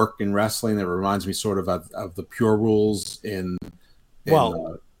doesn't work in wrestling. It reminds me sort of the pure rules in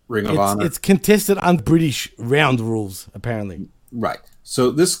Ring of Honor. It's contested under British round rules, apparently. Right.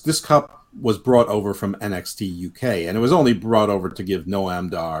 So this cup was brought over from NXT UK, and it was only brought over to give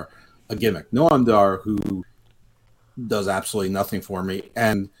Noam Dar a gimmick. Noam Dar, who does absolutely nothing for me,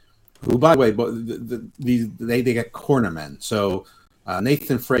 and who, by the way, they get cornermen. So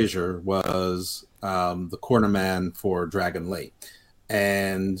Nathan Frazier was the cornerman for Dragon Lee,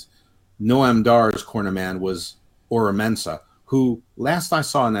 and Noam Dar's cornerman was Ora Mensah, who last I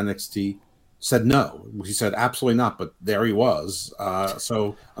saw in NXT said no. He said absolutely not, but there he was.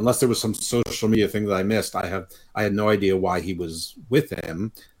 So unless there was some social media thing that I missed, I had no idea why he was with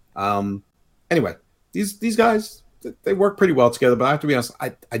him. Anyway, these guys, they work pretty well together, but I have to be honest,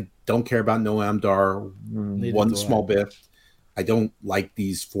 I don't care about Noam Dar one small bit. I don't like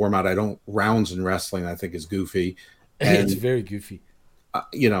these format. Rounds in wrestling I think is goofy. And, it's very goofy.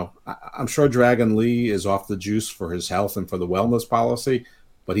 I'm sure Dragon Lee is off the juice for his health and for the wellness policy,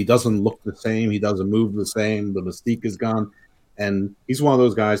 but he doesn't look the same. He doesn't move the same. The mystique is gone. And he's one of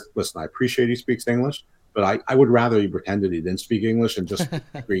those guys, listen, I appreciate he speaks English, but I would rather he pretended he didn't speak English and just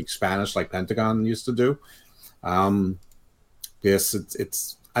speak Spanish like Pentagon used to do. Yes,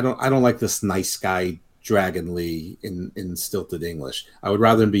 it's I don't like this nice guy Dragon Lee in stilted English. I would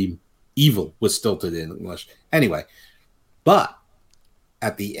rather him be evil with stilted English. Anyway, but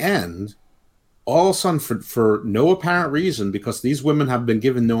at the end, all of a sudden, for no apparent reason, because these women have been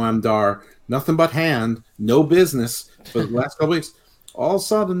giving Noam Dar nothing but hand, no business for the last couple weeks, all of a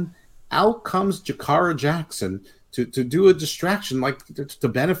sudden, out comes Jakara Jackson to do a distraction, like to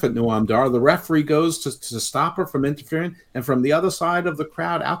benefit Noam Dar. The referee goes to stop her from interfering, and from the other side of the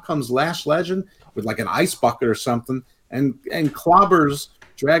crowd, out comes Lash Legend with like an ice bucket or something, and clobbers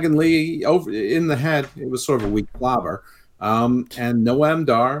Dragon Lee over in the head. It was sort of a weak clobber. And Noam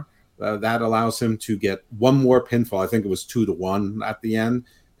Dar, that allows him to get one more pinfall. I think it was 2-1 at the end.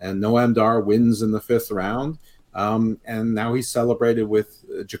 And Noam Dar wins in the 5th round. And now he's celebrated with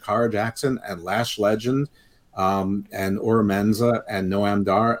Jakara Jackson and Lash Legend and Ora Mensah and Noam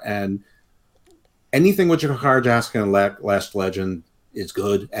Dar. And anything with Jakara Jackson and Lash Legend is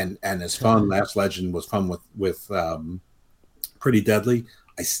good and is fun. Lash Legend was fun with Pretty Deadly.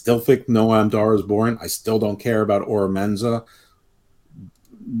 I still think Noam Dar is boring. I still don't care about Ora Mensah.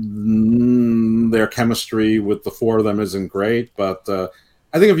 Their chemistry with the four of them isn't great, but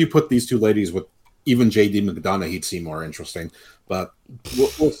I think if you put these two ladies with even JD McDonough, he'd seem more interesting. But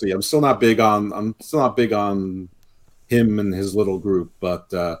we'll see. I'm still not big on him and his little group,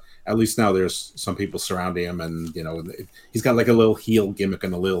 but at least now there's some people surrounding him, and he's got like a little heel gimmick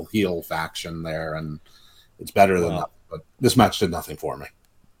and a little heel faction there, and it's better than that. But this match did nothing for me.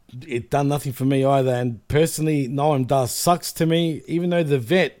 It done nothing for me either, and personally, Noam Dar sucks to me, even though the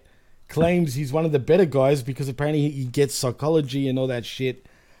vet claims he's one of the better guys because apparently he gets psychology and all that shit.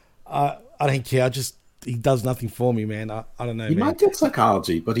 I don't care. He does nothing for me, man. I don't know. He might get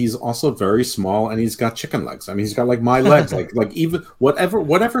psychology, but he's also very small and he's got chicken legs. I mean, he's got like my legs, like even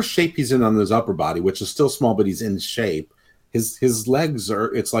whatever shape he's in on his upper body, which is still small, but he's in shape. His legs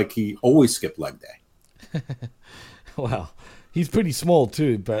are. It's like he always skipped leg day. Wow. He's pretty small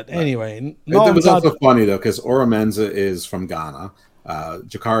too, but anyway. It was also funny though, because Ora Mensah is from Ghana.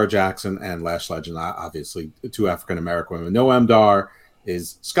 Jakara Jackson and Lash Legend, obviously two African American women. Noam Dar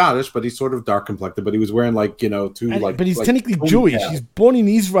is Scottish, but he's sort of dark complected. But he was wearing but he's technically Jewish. He's born in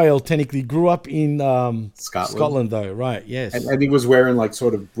Israel. Technically, grew up in Scotland, though. Right? Yes. And he was wearing like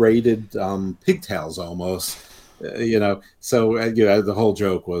sort of braided pigtails almost. So the whole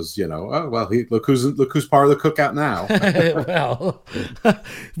joke was, oh well, look who's part of the cookout now. Well,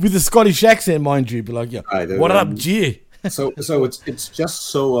 with the Scottish accent, mind you, be like, yeah, right, what up, G? So it's just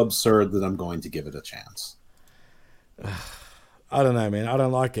so absurd that I'm going to give it a chance. I don't know, man. I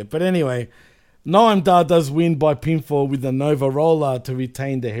don't like it, but anyway, Noam Dar does win by pinfall with the Nova Roller to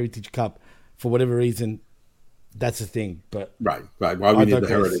retain the Heritage Cup for whatever reason. That's the thing, but right. Why we need the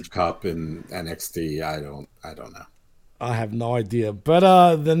Heritage Cup in NXT, I don't know. I have no idea.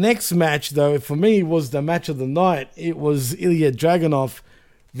 But the next match, though, for me was the match of the night. It was Ilya Dragunov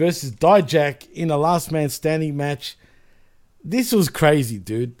versus Dijak in a last man standing match. This was crazy,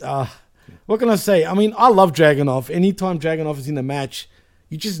 dude. What can I say? I mean, I love Dragunov. Anytime Dragunov is in a match,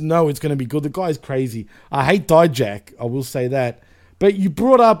 you just know it's going to be good. The guy's crazy. I hate Dijak. I will say that. But you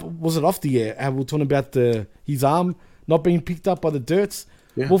brought up, was it off the air? We were talking about his arm not being picked up by the dirts.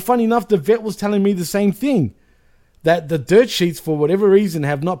 Yeah. Well, funny enough, the vet was telling me the same thing. That the dirt sheets, for whatever reason,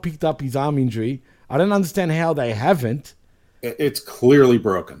 have not picked up his arm injury. I don't understand how they haven't. It's clearly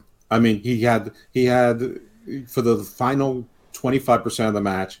broken. I mean, he had for the final 25% of the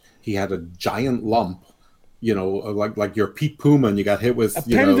match, he had a giant lump, like your Pete Puma, and you got hit with.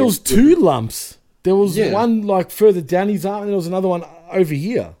 Apparently, there was two lumps. There was one like further down his arm, and there was another one over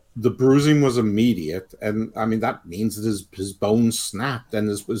here. The bruising was immediate, and I mean that means that his bone snapped and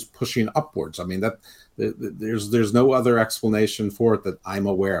was pushing upwards. I mean that there's no other explanation for it that I'm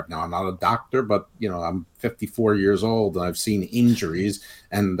aware of. Now I'm not a doctor, but I'm 54 years old and I've seen injuries,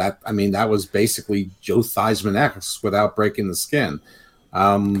 and that was basically Joe Theismann X without breaking the skin.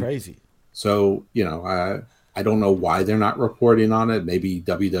 Crazy. So I don't know why they're not reporting on it. Maybe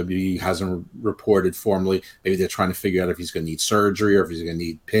WWE hasn't reported formally. Maybe they're trying to figure out if he's going to need surgery or if he's going to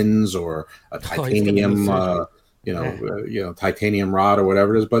need pins or a titanium, titanium rod or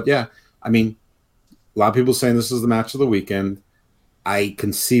whatever it is. But yeah, I mean, a lot of people saying this is the match of the weekend. I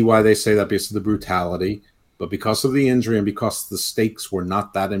can see why they say that because of the brutality, but because of the injury and because the stakes were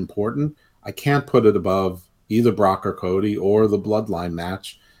not that important, I can't put it above either Brock or Cody or the Bloodline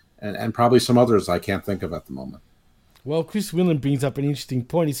match. And probably some others I can't think of at the moment. Well, Chris Whelan brings up an interesting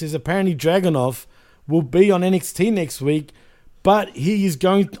point. He says apparently Dragunov will be on NXT next week, but he is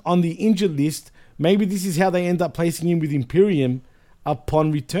going on the injured list. Maybe this is how they end up placing him with Imperium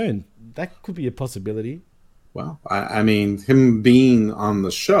upon return. That could be a possibility. Well, I mean, him being on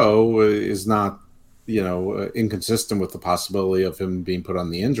the show is not, inconsistent with the possibility of him being put on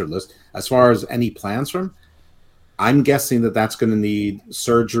the injured list. As far as any plans for him, I'm guessing that that's going to need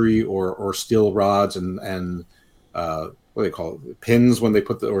surgery or steel rods and what do they call it? Pins when they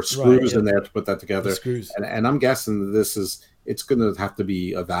put screws in there to put that together. And I'm guessing that it's going to have to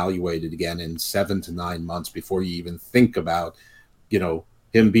be evaluated again in 7 to 9 months before you even think about,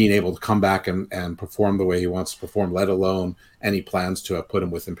 him being able to come back and perform the way he wants to perform, let alone any plans to put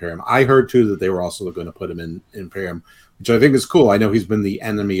him with Imperium. I heard too that they were also going to put him in Imperium, which I think is cool. I know he's been the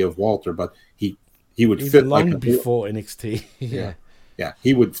enemy of Walter, but he would fit long before NXT. yeah,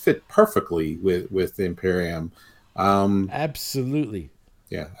 he would fit perfectly with the Imperium. Absolutely.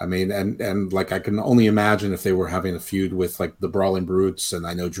 Yeah, I mean, and like I can only imagine if they were having a feud with like the Brawling Brutes, and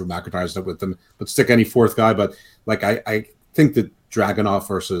I know Drew McIntyre's up with them, but stick any fourth guy. But like I think that Dragunov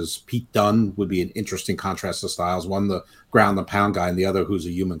versus Pete Dunne would be an interesting contrast of styles. One the ground and pound guy, and the other who's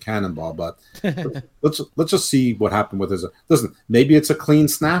a human cannonball. But let's just see what happened with his. Listen, maybe it's a clean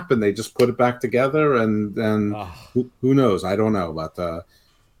snap and they just put it back together, and who knows? I don't know, but.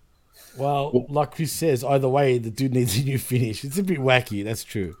 Well, like Chris says, either way, the dude needs a new finish. It's a bit wacky, that's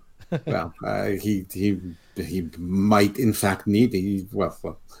true. Well, he might in fact need.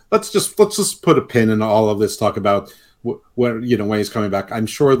 Let's just put a pin in all of this. Talk about when he's coming back. I'm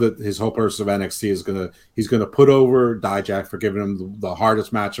sure that his whole purpose of NXT he's gonna put over Dijak for giving him the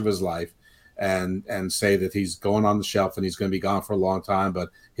hardest match of his life, and say that he's going on the shelf and he's going to be gone for a long time, but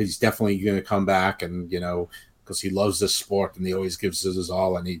he's definitely going to come back, and because he loves this sport and he always gives it his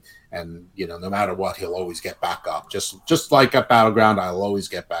all, and no matter what, he'll always get back up. Just like at BattleGround, I'll always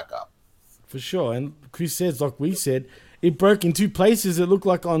get back up. For sure. And Chris says, like we said, it broke in two places. It looked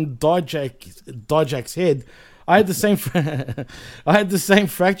like on Dijak's head. I had the same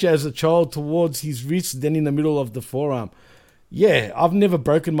fracture as a child towards his wrist, then in the middle of the forearm. Yeah, I've never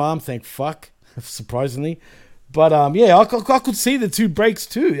broken my arm, thank fuck, surprisingly. But I could see the two breaks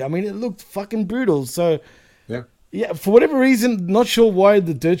too. I mean, it looked fucking brutal. So yeah, for whatever reason, not sure why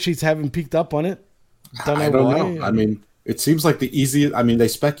the dirt sheets haven't picked up on it. I don't know. I mean, it seems like the easiest. I mean, they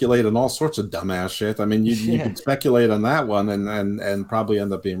speculate on all sorts of dumbass shit. I mean, you can speculate on that one and probably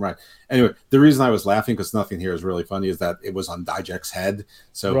end up being right. Anyway, the reason I was laughing, because nothing here is really funny, is that it was on Dijak's head.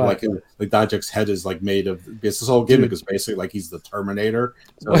 So like Dijak's head is like made of. This whole gimmick is basically like he's the Terminator.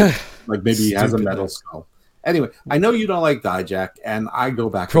 So like maybe he has a metal skull. Anyway, I know you don't like Dijak, and I go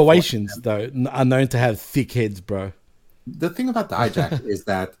back. Croatians, though, are known to have thick heads, bro. The thing about Dijak is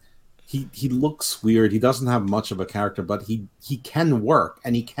that he looks weird. He doesn't have much of a character, but he can work,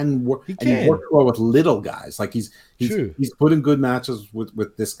 and he can work. And he works well with little guys. Like he's put in good matches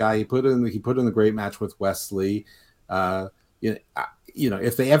with this guy. He put in a great match with Wesley.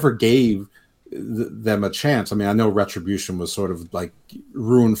 If they ever gave them a chance. I mean, I know Retribution was sort of like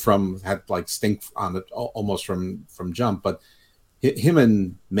ruined had like stink on it almost from jump, but him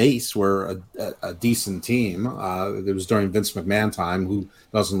and Mace were a decent team. It was during Vince McMahon time, who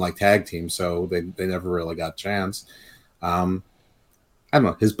doesn't like tag teams, so they never really got a chance. I don't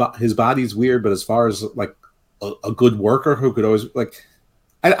know. His body's weird, but as far as like a good worker who could always like,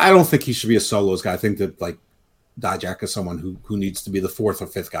 I don't think he should be a solos guy. I think that like Dijak is someone who needs to be the fourth or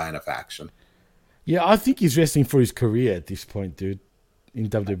fifth guy in a faction. Yeah, I think he's wrestling for his career at this point, dude, in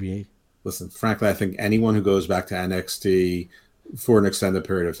WWE. listen, frankly, I think anyone who goes back to NXT for an extended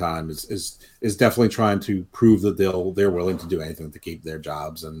period of time is definitely trying to prove that they're willing to do anything to keep their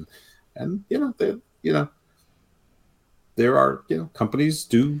jobs. And there are, companies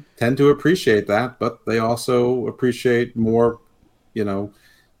do tend to appreciate that, but they also appreciate more,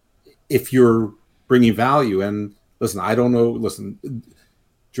 if you're bringing value. And listen, I don't know. Listen,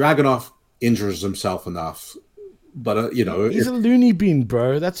 Dragunov injures himself enough, but he's a loony bin,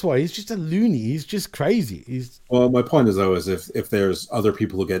 bro. That's why he's just a loony. He's just crazy. Well, my point is though, is if there's other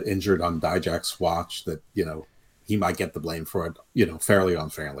people who get injured on Dijak's watch, that he might get the blame for it, fairly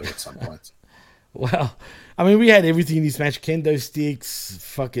unfairly at some point. Well, I mean, we had everything in this match: kendo sticks,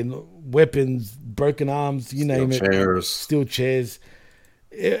 fucking weapons, broken arms, you name it, steel chairs.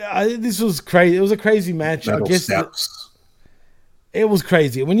 This was crazy. It was a crazy match. Metal I guess steps. It was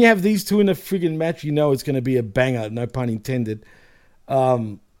crazy. When you have these two in a friggin' match, it's going to be a banger. No pun intended.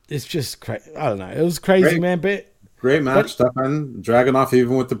 It's just crazy. I don't know. It was crazy, man. Great match, Stefan. Dragunov,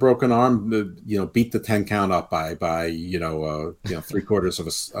 even with the broken arm, beat the 10 count up by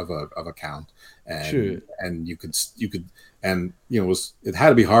 3/4 of a count. And, True. And you could, and it had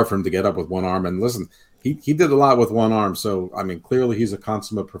to be hard for him to get up with one arm. And listen, he did a lot with one arm. So I mean, clearly he's a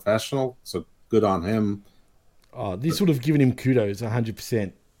consummate professional. So good on him. Oh, this would have given him kudos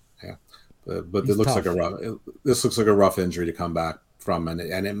 100%. Yeah, but it looks tough. This looks like a rough injury to come back from, and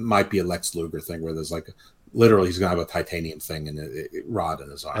it might be a Lex Luger thing where there's literally he's gonna have a titanium thing and a rod in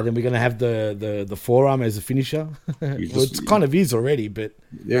his arm. And then we're gonna have the forearm as a finisher. It kind of is already, but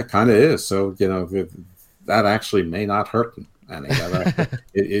yeah, kind of is. So that actually may not hurt him. And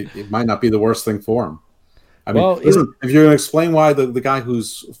it might not be the worst thing for him. I mean, listen, if you're going to explain why the guy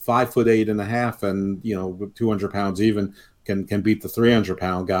who's 5'8.5" and with 200 pounds even can beat the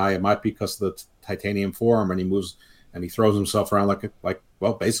 300-pound guy, it might be because of the titanium forearm, and he moves and he throws himself around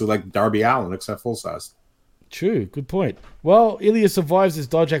basically like Darby Allin, except full size. True, good point. Well, Ilya survives as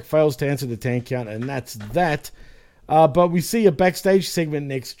Dijak fails to answer the 10 count, and that's that. But we see a backstage segment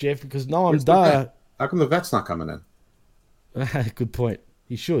next, Jeff, because Noam Dar. How come the vet's not coming in? Good point.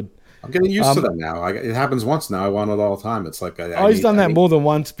 He should. I'm getting used to that now. It happens once now. I want it all the time. It's like he's done that more than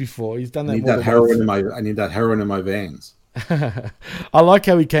once before. He's done that. I need that heroin in my veins. I like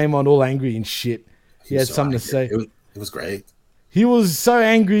how he came on all angry and shit. He had something to say. It was great. He was so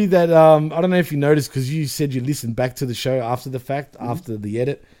angry that I don't know if you noticed, because you said you listened back to the show after the fact, after the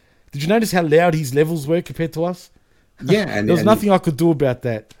edit. Did you notice how loud his levels were compared to us? Yeah, and there was nothing I could do about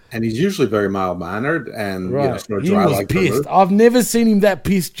that. And he's usually very mild mannered and sort of dry. He was pissed. I've never seen him that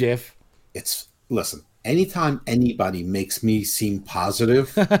pissed, Jeff. Listen. Anytime anybody makes me seem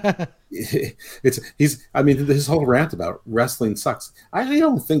positive, his whole rant about wrestling sucks. I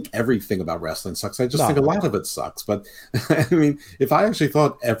don't think everything about wrestling sucks. I just think a lot of it sucks. But I mean, if I actually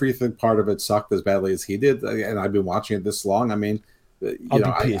thought everything part of it sucked as badly as he did, and I've been watching it this long, I mean, I'd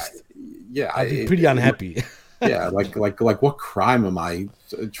be pissed. I'd be pretty unhappy. Yeah, like what crime am I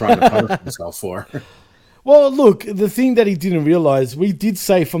trying to punish myself for? Well, look, the thing that he didn't realize, we did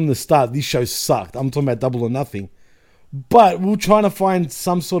say from the start, this show sucked. I'm talking about Double or Nothing. But we were trying to find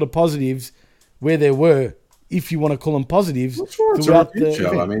some sort of positives where there were, if you want to call them positives. Throughout the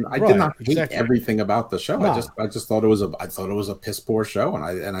show. I mean, I did not hate everything about the show. No. I just thought it was a piss poor show,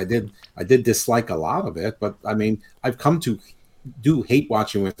 and I did dislike a lot of it. But I mean, I've come to do hate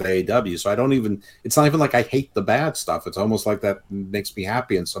watching with AEW, so it's not even like I hate the bad stuff. It's almost like that makes me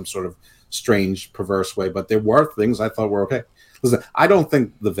happy in some sort of strange, perverse way. But there were things I thought were okay. Listen, I don't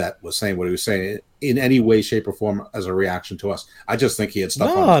think the vet was saying what he was saying in any way, shape, or form as a reaction to us. I just think he had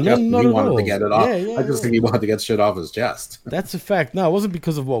stuff on his chest and he wanted to get it off. I just think he wanted to get shit off his chest. That's a fact. No, it wasn't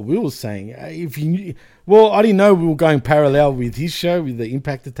because of what we were saying. I didn't know we were going parallel with his show, with the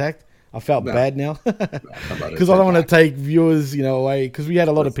Impact Attack. I felt bad now because I don't want to take viewers, away. Because we had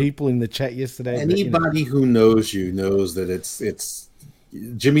a lot of people in the chat yesterday. Anybody who knows you knows that it's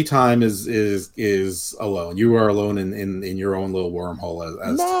Jimmy Time is alone. You are alone in your own little wormhole.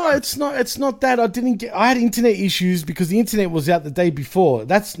 It's not. It's not that I had internet issues because the internet was out the day before.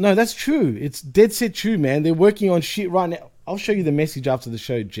 That's true. It's dead set true, man. They're working on shit right now. I'll show you the message after the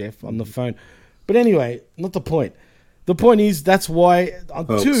show, Jeff, on the phone. But anyway, not the point. The point is that's why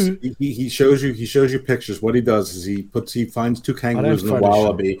he shows you pictures. What he does is he finds two kangaroos and a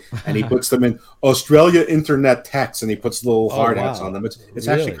wallaby and he puts them in Australia internet text and he puts little hard hats on them. It's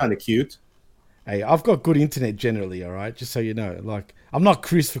actually kind of cute. Hey, I've got good internet generally, all right? Just so you know. Like, I'm not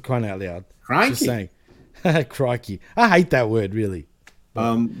Chris for crying out loud. Crikey. Just saying. Crikey. I hate that word, really.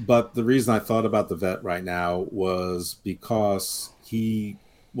 But the reason I thought about the vet right now was because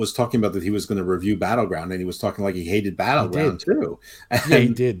was talking about that he was going to review BattleGround, and he was talking like he hated BattleGround too. And, yeah, he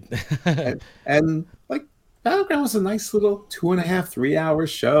did. and like BattleGround was a nice little 2.5, 3 hour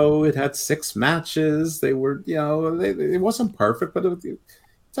show. It had 6 matches. They were, it wasn't perfect, but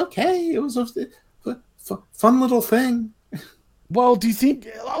it's okay. It was a fun little thing. Well, do you think?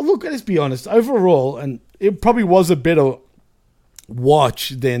 Look, let's be honest. Overall, and it probably was a better watch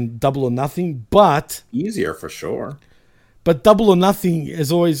than Double or Nothing, but easier for sure. But Double or Nothing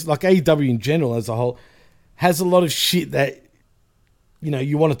is always, like AEW in general as a whole, has a lot of shit that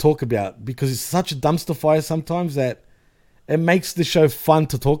you want to talk about because it's such a dumpster fire sometimes that it makes the show fun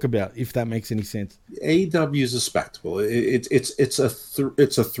to talk about, if that makes any sense. AEW is a spectacle. It's a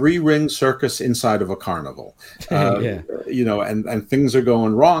 3-ring circus inside of a carnival. Yeah. And things are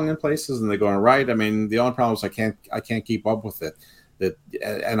going wrong in places and they're going right. I mean, the only problem is I can't keep up with it.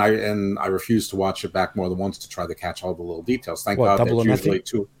 I refuse to watch it back more than once to try to catch all the little details. Thank God there's usually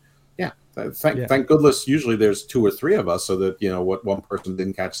 2. Yeah. Thank goodness usually there's 2 or 3 of us so that what one person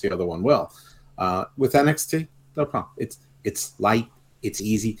didn't catch the other one will. With NXT, no problem. It's light, it's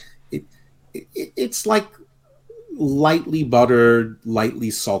easy. It's like lightly buttered,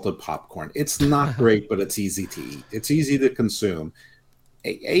 lightly salted popcorn. It's not great, but it's easy to eat. It's easy to consume.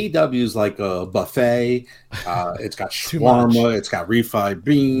 AEW is like a buffet. It's got shawarma. It's got refried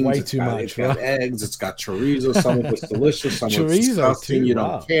beans. It's got eggs. It's got chorizo. Some of it's delicious. Some of it's disgusting. You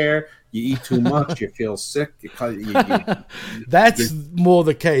don't care. You eat too much. You feel sick. That's more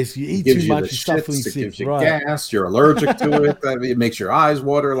the case. You eat too much. You're suffering sick. It gives you gas. You're allergic to it. It makes your eyes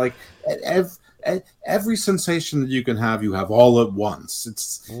water. Like every sensation that you can have, you have all at once.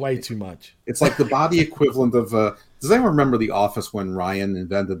 It's way too much. It's like the body equivalent of. Does anyone remember The Office when Ryan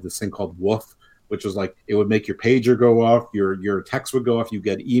invented this thing called Woof, which was like it would make your pager go off, your text would go off, you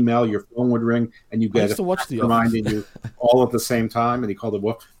get email, your phone would ring, and you get it reminding you all at the same time, and he called it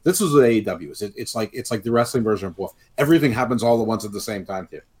Woof. This is what AEW is. It's like the wrestling version of Woof. Everything happens all at once at the same time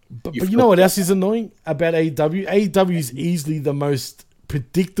here. But you know what else is annoying about AEW? AEW is easily the most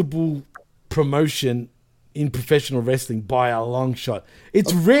predictable promotion in professional wrestling by a long shot.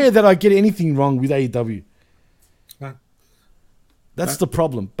 It's rare that I get anything wrong with AEW. That's the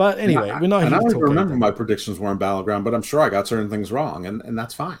problem. But anyway, we're not here to talk. I don't remember my predictions were on BattleGround, but I'm sure I got certain things wrong, and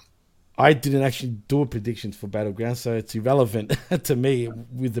that's fine. I didn't actually do a predictions for BattleGround, so it's irrelevant to me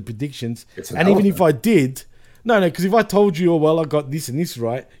with the predictions. And even if I did, because if I told you, I got this and this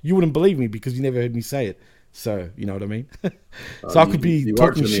right, you wouldn't believe me because you never heard me say it. So, you know what I mean? So I could be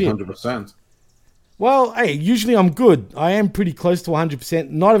talking shit. 100%. Well, hey, usually I'm good. I am pretty close to 100%.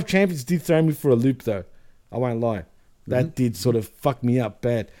 Night of Champions did throw me for a loop, though. I won't lie. That did sort of fuck me up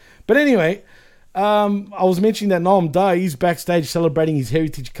bad. But anyway, I was mentioning that Noam Dar is backstage celebrating his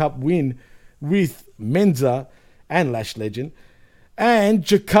Heritage Cup win with Menza and Lash Legend and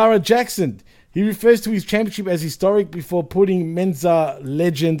Jakara Jackson. He refers to his championship as historic before putting Menza,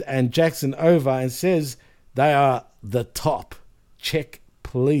 Legend, and Jackson over and says they are the top. Check,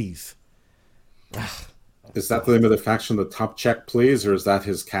 please. Is that the name of the faction, the top check, please, or is that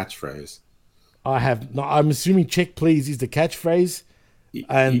his catchphrase? I'm assuming check please is the catchphrase,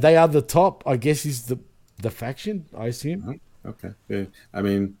 and they are the top, I guess, is the faction, I assume. Okay. Yeah. I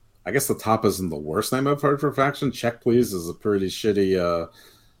mean, I guess the top isn't the worst name I've heard for a faction. Check please is a pretty shitty,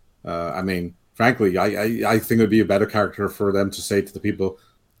 I mean, frankly, I think it would be a better character for them to say to the people,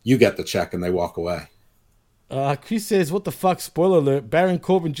 you get the check, and they walk away. Chris says, what the fuck, spoiler alert, Baron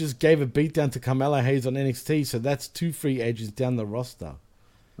Corbin just gave a beatdown to Carmelo Hayes on NXT, so that's 2 free agents down the roster.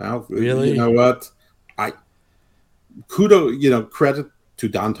 Well, really? You know what? Credit to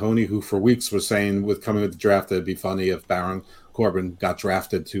Don Tony, who for weeks was saying with coming with the draft, it'd be funny if Baron Corbin got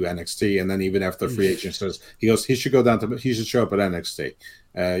drafted to NXT, and then even after free agent says he should go down he should show up at NXT,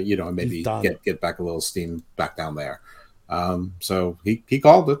 and maybe get back a little steam back down there. So he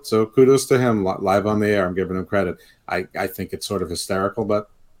called it. So kudos to him live on the air. I'm giving him credit. I think it's sort of hysterical, but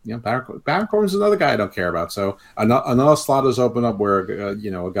Baron Corbin's another guy I don't care about. So another slot is open up where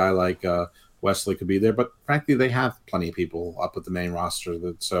a guy like Wesley could be there. But frankly, they have plenty of people up at the main roster.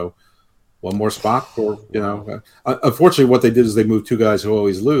 So one more spot for unfortunately, what they did is they moved 2 guys who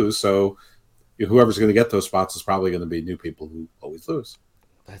always lose. So whoever's going to get those spots is probably going to be new people who always lose.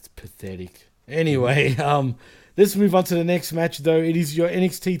 That's pathetic. Anyway, let's move on to the next match, though. It is your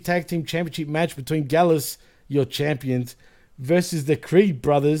NXT Tag Team Championship match between Gallus, your champions, versus the Creed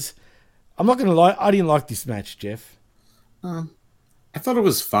brothers. I'm not going to lie, I didn't like this match, Jeff. I thought it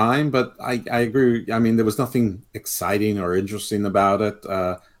was fine, but I agree. I mean, there was nothing exciting or interesting about it.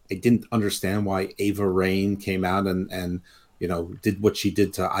 I didn't understand why Ava Raine came out and did what she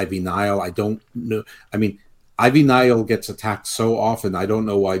did to Ivy Nile. I don't know. I mean, Ivy Nile gets attacked so often. I don't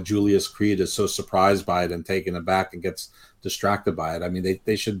know why Julius Creed is so surprised by it and taken aback and gets distracted by it. I mean,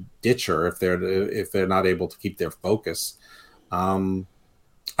 they should ditch her if they're not able to keep their focus.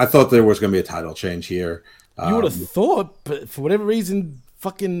 I thought there was going to be a title change here. You would have thought, but for whatever reason,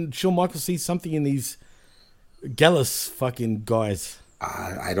 fucking Shawn Michaels sees something in these Gallus fucking guys.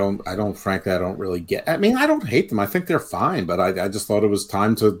 I don't frankly, I don't really get. I mean, I don't hate them. I think they're fine, but I just thought it was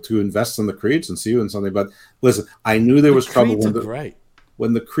time to invest in the Creeds and see you in something. But listen, I knew there was trouble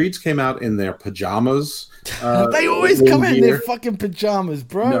when the Creeds came out in their pajamas. They always come in their fucking pajamas,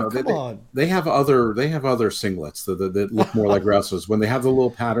 bro. No, come on. They have other singlets that look more like wrestlers. When they have the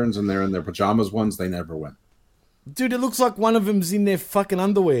little patterns and they're in their pajamas ones, they never win. Dude, it looks like one of them's in their fucking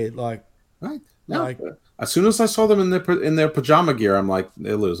underwear. Like, right? No. Like, as soon as I saw them in their pajama gear, I'm like,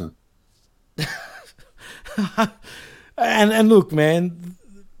 they're losing. and look, man,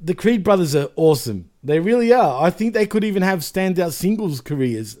 the Creed brothers are awesome. They really are. I think they could even have standout singles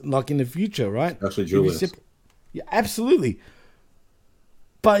careers, like in the future, right? Especially Julius. Yeah, absolutely.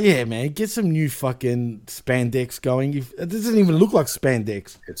 But yeah, man, get some new fucking spandex going. It doesn't even look like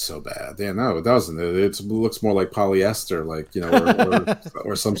spandex. It's so bad. Yeah, no, it doesn't. It looks more like polyester, like, you know,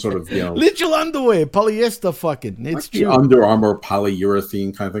 or some sort of, you know, literal underwear, polyester. Fucking, it's true. Under Armour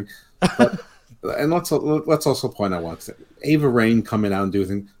polyurethane kind of thing. But, and let's also point out one thing. Ava Raine coming out and doing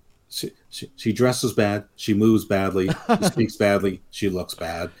things. She dresses bad. She moves badly. She speaks badly. She looks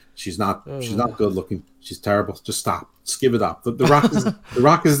bad. She's not good looking. She's terrible. Just stop. Just give it up. The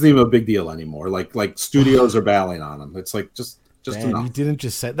Rock isn't even a big deal anymore. Like studios are bailing on him. It's like just enough. You didn't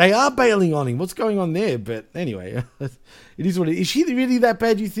just say they are bailing on him. What's going on there? But anyway, it is what it is. Is she really that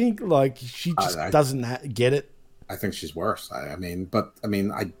bad? You think? Like she just doesn't get it? I think she's worse. I mean,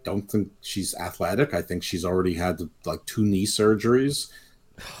 I don't think she's athletic. I think she's already had like 2 knee surgeries.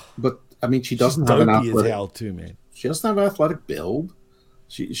 But I mean, she doesn't have an athletic. As hell too, man. She doesn't have an athletic build.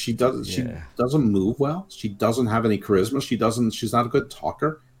 She doesn't move well. She doesn't have any charisma. She's not a good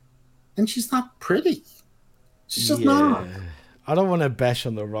talker, and she's not pretty. She's just not. I don't want to bash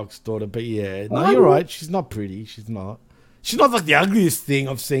on the Rock's daughter, but yeah, no, you're right. She's not pretty. She's not like the ugliest thing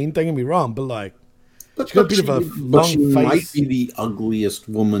I've seen. Don't get me wrong, but like, she's got a bit of a long face. Might be the ugliest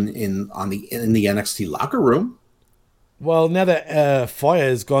woman in the NXT locker room. Well, now that Fire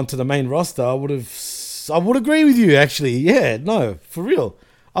has gone to the main roster, I would agree with you, actually. Yeah, no, for real.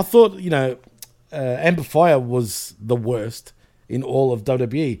 I thought, you know, Amber Fire was the worst in all of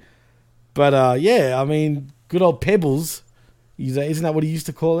WWE. But, yeah, I mean, good old Pebbles, isn't that what he used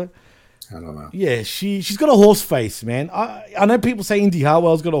to call her? I don't know. Yeah, she's got a horse face, man. I know people say Indy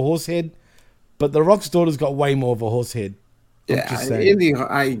Hartwell's got a horse head, but The Rock's daughter's got way more of a horse head. Yeah, Indy,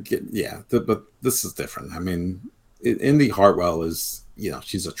 but this is different. I mean, Indy Hartwell is, you know,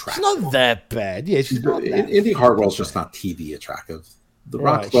 she's attractive. She's not that bad. Yeah, she's not that Indy Hartwell's just not TV attractive. The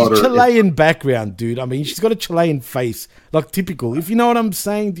Rock's daughter, she's Chilean background, dude. I mean, she's got a Chilean face, like typical. If you know what I'm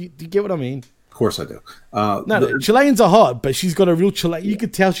saying, do you get what I mean? Of course I do. Chileans are hot, but she's got a real Chilean. You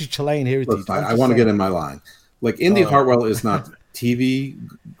could tell she's Chilean heritage. Look, I want to get in my line. Like, Indy Hartwell is not TV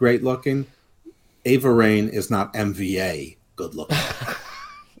great looking. Ava Raine is not MVA good looking.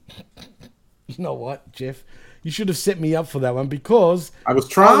 You know what, Jeff? You should have set me up for that one because I was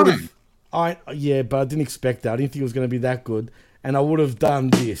trying. But I didn't expect that. I didn't think it was going to be that good, and I would have done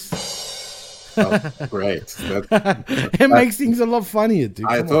this. Oh, great! It makes things a lot funnier, dude.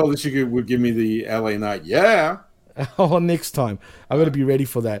 I thought that you would give me the LA Knight. Yeah. Oh, next time I got to be ready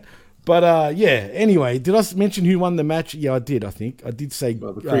for that. But yeah. Anyway, did I mention who won the match? Yeah, I did. I think I did say.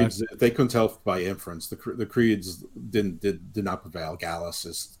 Well, the Creeds. They couldn't tell by inference. The Creeds did not prevail.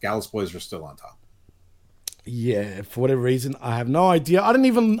 Gallus boys are still on top. Yeah, for whatever reason, I have no idea. I don't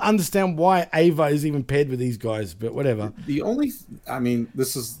even understand why Ava is even paired with these guys, but whatever.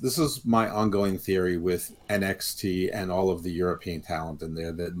 This is my ongoing theory with NXT and all of the European talent in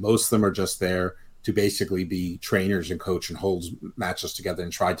there, that most of them are just there to basically be trainers and coach and hold matches together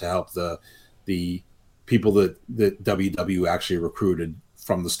and try to help the people that WW actually recruited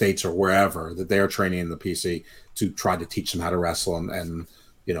from the States or wherever that they're training in the PC to try to teach them how to wrestle and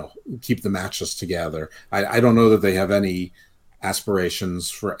you know, keep the matches together. I don't know that they have any aspirations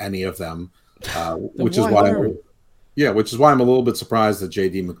for any of them, which is why I'm a little bit surprised that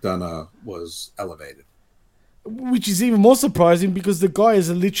JD McDonough was elevated. Which is even more surprising because the guy is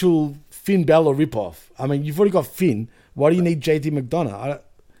a literal Finn Balor ripoff. I mean, you've already got Finn. Why do you need JD McDonough?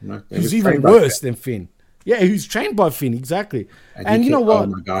 He's even worse than Finn. Yeah, who's trained by Finn, exactly. And you know what? Oh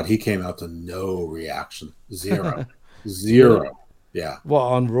my God, he came out to no reaction. Zero. Yeah. What,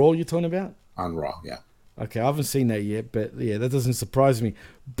 on Raw you're talking about? On Raw, yeah. Okay, I haven't seen that yet, but yeah, that doesn't surprise me.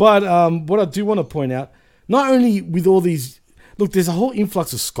 But what I do want to point out, not only with all these, look, there's a whole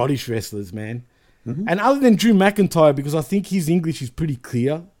influx of Scottish wrestlers, man. Mm-hmm. And other than Drew McIntyre, because I think his English is pretty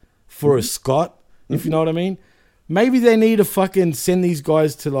clear for a Scot, if you know what I mean. Maybe they need to fucking send these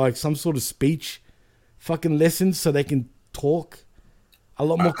guys to like some sort of speech fucking lessons so they can talk a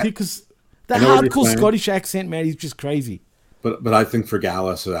lot more clear, because that hardcore Scottish accent, man, is just crazy. But I think for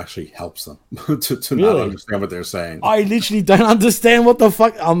Gallus, it actually helps them to not understand what they're saying. I literally don't understand what the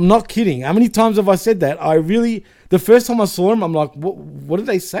fuck. I'm not kidding. How many times have I said that? The first time I saw him, I'm like, what did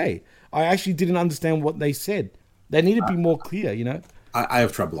they say? I actually didn't understand what they said. They need to be more clear, you know? I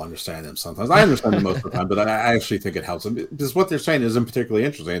have trouble understanding them sometimes. I understand them most of the time, but I actually think it helps them. Because what they're saying isn't particularly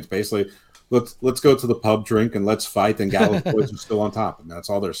interesting. It's basically, let's go to the pub, drink, and let's fight, and Gallus boys are still on top. And that's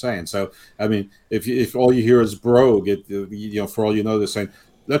all they're saying. So, I mean, if all you hear is brogue, for all you know, they're saying,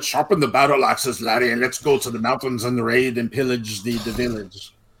 let's sharpen the battle axes, laddie, and let's go to the mountains and raid and pillage the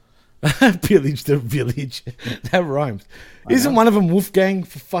village. Pillage the village. That rhymes. Isn't one of them Wolfgang,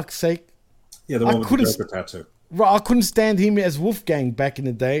 for fuck's sake? Yeah, the one with the Joker tattoo. Right, I couldn't stand him as Wolfgang back in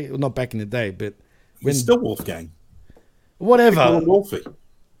the day. Well, not back in the day, but he's still Wolfgang. Whatever. Wolfie.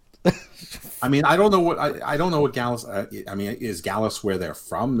 I mean, I don't know what Gallus. Is Gallus where they're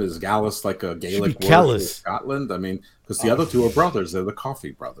from? Is Gallus like a Gaelic word for Scotland? I mean, because the other two are brothers. They're the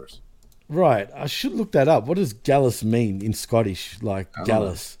Coffey brothers. Right. I should look that up. What does Gallus mean in Scottish? Like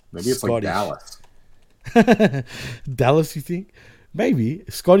Gallus. Maybe it's Scottish. Like Dallas. Dallas, you think? Maybe.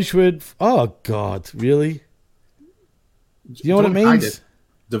 Scottish word. Oh, God. Really? Do you know what it means?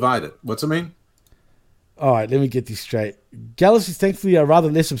 Divide it. What's it mean? All right, let me get this straight. Gallus is thankfully a rather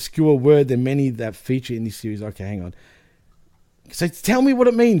less obscure word than many that feature in this series. Okay, hang on. So tell me what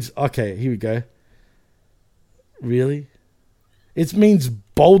it means. Okay, here we go. Really? It means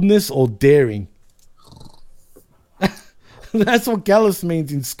boldness or daring. That's what Gallus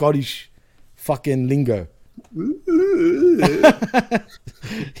means in Scottish fucking lingo.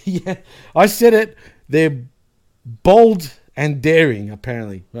 Yeah, I said it. They're bold and daring,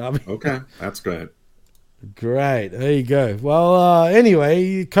 apparently. Okay, that's great. Great. There you go. Well,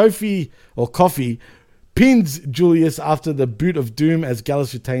 anyway, Coffey pins Julius after the boot of doom as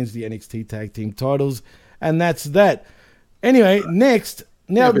Gallus retains the NXT tag team titles. And that's that. Anyway, next.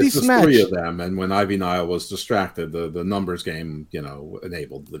 Now, this match. Three of them, and when Ivy Nile was distracted, the numbers game,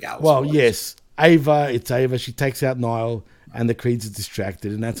 enabled the Gallus. Well, yes. It's Ava. She takes out Nile, and the Creeds are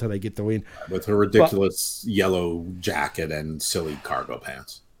distracted, and that's how they get the win. With her ridiculous yellow jacket and silly cargo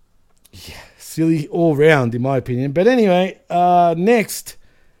pants. Yeah, silly all round, in my opinion. But anyway, next,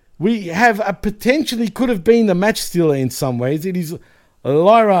 we have a potentially could have been the match stealer in some ways. It is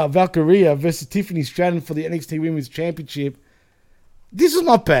Lyra Valkyria versus Tiffany Stratton for the NXT Women's Championship. This is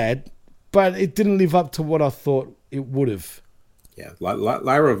not bad, but it didn't live up to what I thought it would have. Yeah,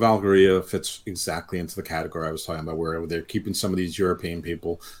 Lyra Valkyria fits exactly into the category I was talking about, where they're keeping some of these European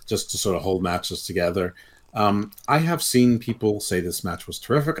people just to sort of hold matches together. I have seen people say this match was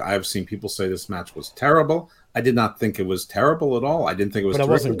terrific. I have seen people say this match was terrible. I did not think it was terrible at all. I didn't think it was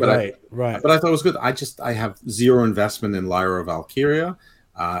terrific. Wasn't great, right? But I thought it was good. I have zero investment in Lyra Valkyria.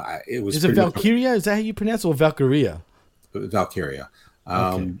 Is it Valkyria? Is that how you pronounce it, or Valkyria? Valkyria.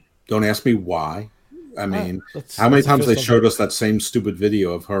 Okay. Don't ask me why. I mean, how many times they showed us that same stupid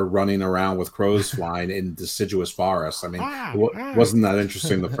video of her running around with crows flying in deciduous forest? I mean, wasn't that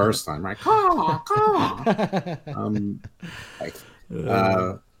interesting the first time, right?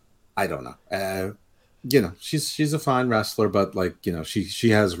 I don't know. She's a fine wrestler, but she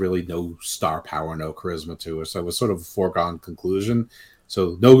has really no star power, no charisma to her. So it was sort of a foregone conclusion.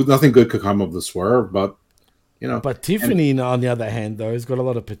 So nothing good could come of the swerve, but But Tiffany, on the other hand, though, has got a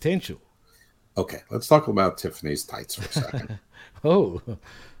lot of potential. Okay, let's talk about Tiffany's tights for a second.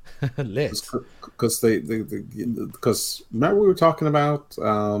 Let's. Because remember we were talking about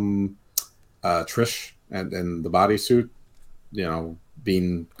Trish and the bodysuit,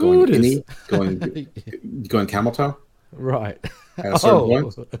 going camel toe, right? At a certain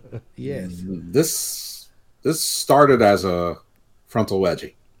point. Yes. This started as a frontal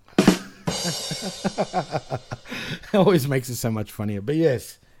wedgie. It always makes it so much funnier, but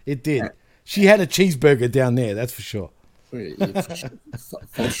yes, it did. She had a cheeseburger down there, that's for sure.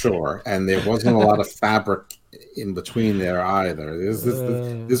 For sure, and there wasn't a lot of fabric in between there either.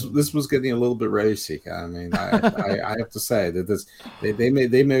 This was getting a little bit racy. I mean, I have to say that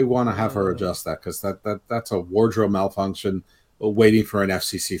they may want to have her adjust that, because that's a wardrobe malfunction waiting for an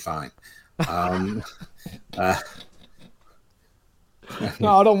FCC fine.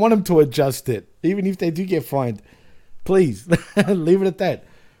 No, I don't want them to adjust it, even if they do get fined. Please leave it at that.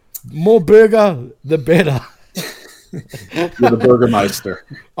 More burger, the better. You're the Burgermeister.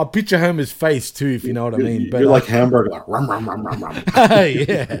 I'll picture Homer's face too, if you know what I mean. You're like hamburger, like rum, rum, rum, rum, rum.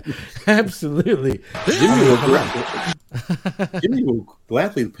 Yeah, absolutely. Jimmy will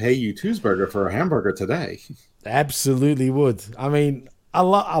gladly pay you Tuesburger for a hamburger today. Absolutely would. I mean, I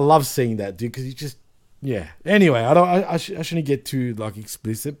love seeing that, dude, because you just, yeah. Anyway, I shouldn't get too like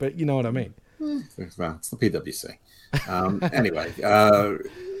explicit, but you know what I mean. Well, it's the PWC. Anyway,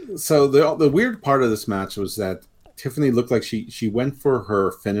 so the weird part of this match was that Tiffany looked like she went for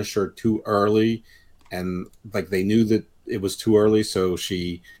her finisher too early, and like they knew that it was too early, so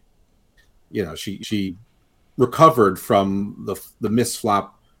she recovered from the miss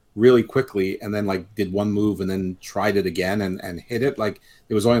flop really quickly, and then like did one move and then tried it again and hit it. Like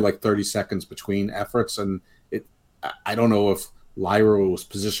it was only like 30 seconds between efforts, and I don't know if Lyra was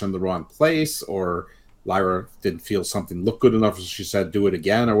positioned in the wrong place or Lyra didn't feel something looked good enough, so she said do it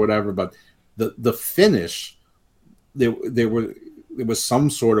again or whatever. But the finish, there was some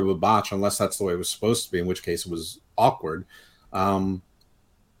sort of a botch, unless that's the way it was supposed to be, in which case it was awkward,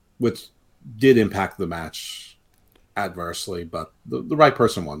 which did impact the match adversely. But the right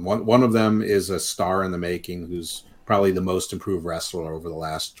person won. One of them is a star in the making, who's probably the most improved wrestler over the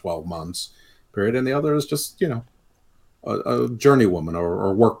last 12 months period, and the other is just a journey woman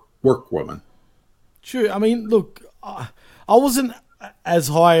or work woman. True. I mean, look, I wasn't as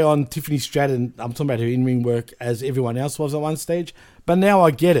high on Tiffany Stratton, I'm talking about her in-ring work, as everyone else was at one stage, but now I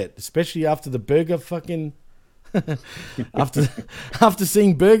get it, especially after the burger fucking... after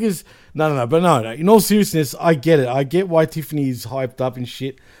seeing burgers. No. In all seriousness, I get it. I get why Tiffany's hyped up and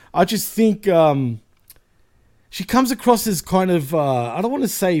shit. I just think she comes across as kind of, I don't want to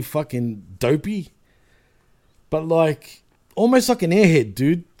say fucking dopey, but like... almost like an airhead,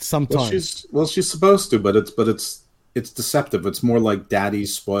 dude. Sometimes. Well, she's supposed to, but it's deceptive. It's more like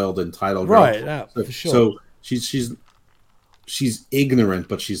daddy's spoiled, entitled. Right. Yeah, for sure. So she's ignorant,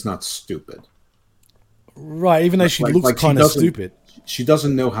 but she's not stupid. Right. Even though she looks kind of stupid. She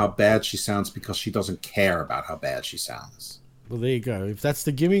doesn't know how bad she sounds because she doesn't care about how bad she sounds. Well, there you go. If that's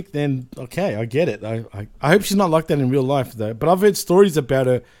the gimmick, then okay, I get it. I hope she's not like that in real life, though. But I've heard stories about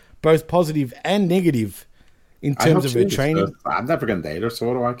her, both positive and negative. In terms of her training, I'm never going to date her, so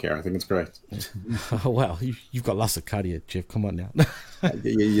what do I care? I think it's great. Oh, well, you've got lots of cardio, Jeff. Come on now.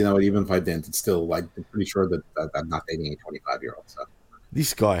 You know what? Even if I didn't, it's still like I'm pretty sure that I'm not dating a 25-year-old. So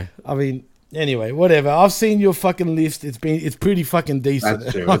this guy, I mean, anyway, whatever. I've seen your fucking list. It's pretty fucking decent.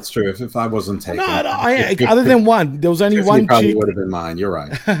 That's true. It's true. If I wasn't taken, other than one, there was only one probably chick. Would have been mine. You're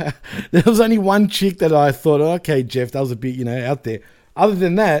right. There was only one chick that I thought, okay, Jeff, that was a bit out there. Other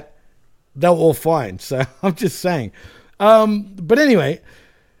than that, they were all fine. So I'm just saying. But anyway,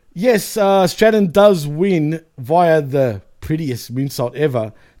 yes, Stratton does win via the prettiest moonsault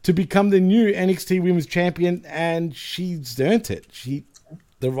ever to become the new NXT Women's Champion, and she's earned it.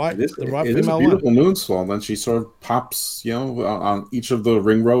 The right it is female a beautiful moonsault, and she sort of pops, on each of the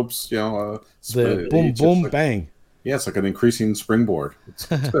ring ropes, the boom, boom, bang. Yeah, it's like an increasing springboard. It's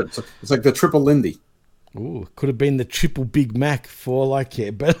good. It's like the triple Lindy. Ooh, could have been the triple Big Mac for all I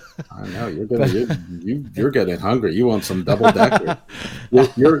care, but I know you're getting hungry. You want some double decker?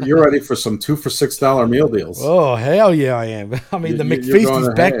 You're ready for some 2 for $6 meal deals. Oh hell yeah, I am! I mean the McFeast is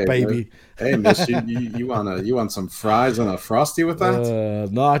back, baby. Hey, miss, you want some fries and a Frosty with that?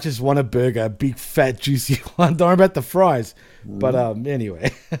 No, I just want a burger, a big fat juicy one. Don't worry about the fries. But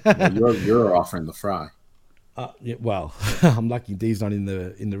anyway, you're offering the fry. Yeah, well, I'm lucky D's not in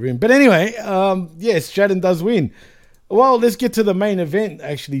the room. But anyway, yes, Stratton does win. Well, let's get to the main event,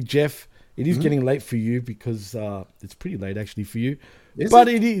 actually, Jeff. It is getting late for you because it's pretty late, actually, for you.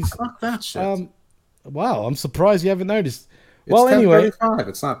 It is. Fuck that shit. Wow, I'm surprised you haven't noticed. It's well, anyway.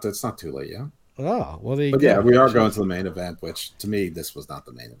 10:35. It's not too late, yeah? Oh, well, there you go. Yeah, we are going to the main event, which, to me, this was not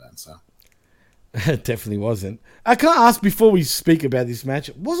the main event, so. It definitely wasn't. Can I ask, before we speak about this match,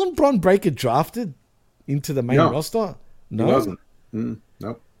 wasn't Bron Breakker drafted into the main roster? No, he wasn't.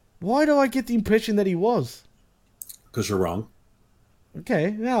 Nope. Why do I get the impression that he was? Because you're wrong.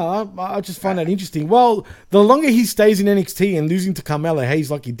 Okay, no, I just find that interesting. Well, the longer he stays in NXT and losing to Carmelo Hayes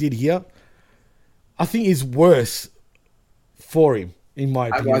like he did here, I think is worse for him, in my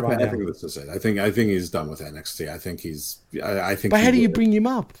opinion. I think this is it. I think he's done with NXT. I think he's. I think. But how do you bring him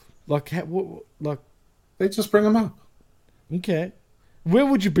up? Like they just bring him up. Okay. Where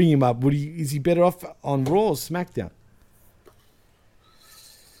would you bring him up? Is he better off on Raw or SmackDown?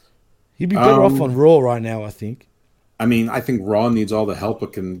 He'd be better off on Raw right now, I think. I mean, I think Raw needs all the help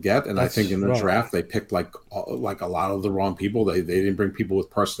it can get, and I think in the draft they picked like a lot of the wrong people. They didn't bring people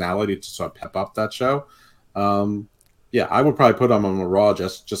with personality to sort of pep up that show. Yeah, I would probably put him on a Raw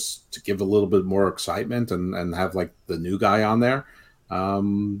just to give a little bit more excitement and have like the new guy on there.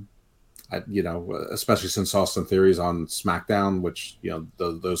 Especially since Austin Theory's on SmackDown, which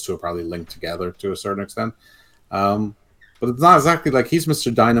those two are probably linked together to a certain extent. But it's not exactly like he's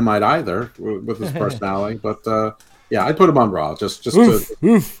Mr. Dynamite either with his personality. But yeah, I'd put him on Raw just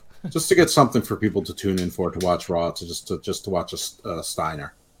to get something for people to tune in for, to watch Raw, to watch a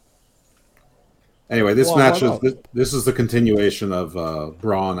Steiner. Anyway, this match is the continuation of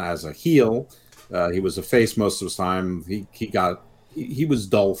Braun as a heel. He was a face most of the time. He was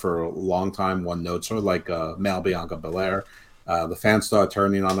dull for a long time, one note, sort of like Mal Bianca Belair. The fans started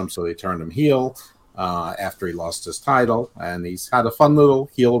turning on him, so they turned him heel after he lost his title. And he's had a fun little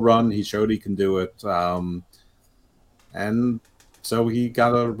heel run. He showed he can do it. And so he got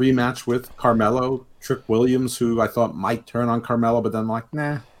a rematch with Carmelo, Trick Williams, who I thought might turn on Carmelo, but then like,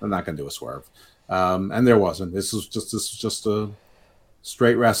 nah, they're not going to do a swerve. And there wasn't. This was just a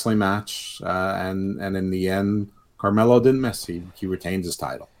straight wrestling match. And in the end, Carmelo didn't miss. He retained his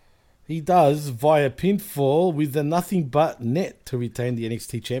title. He does via pinfall with a nothing but net to retain the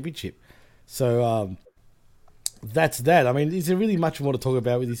NXT Championship. So that's that. I mean, is there really much more to talk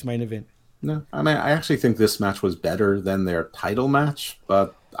about with this main event? No, I mean, I actually think this match was better than their title match,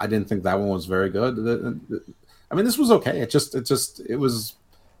 but I didn't think that one was very good. I mean, this was okay. It was.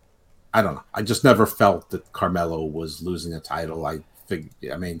 I don't know. I just never felt that Carmelo was losing a title. I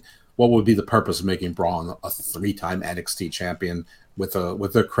mean, what would be the purpose of making Braun a 3-time NXT champion with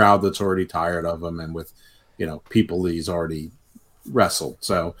a crowd that's already tired of him and with people he's already wrestled?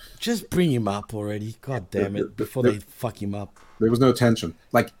 So just bring him up already. God damn it! Before they fuck him up. There was no tension.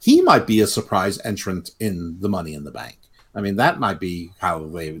 Like, he might be a surprise entrant in the Money in the Bank. I mean, that might be how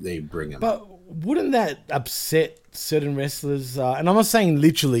they bring him. But wouldn't that upset certain wrestlers? And I'm not saying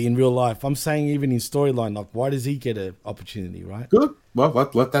literally in real life. I'm saying even in storyline. Like, why does he get an opportunity, right? Good. Well,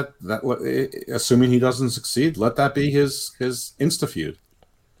 let that assuming he doesn't succeed, let that be his Insta feud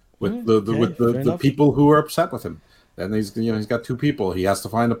with the people who are upset with him. Then he's got two people. He has to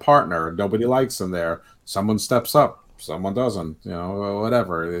find a partner. Nobody likes him there. Someone steps up. Someone doesn't,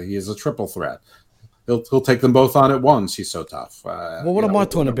 whatever. He is a triple threat. He'll take them both on at once. He's so tough. Well, what am I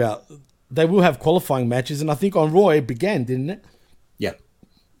talking about? They will have qualifying matches, and I think on Raw it began, didn't it? Yeah,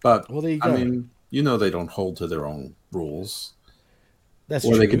 but well, there you go. I mean, they don't hold to their own rules. That's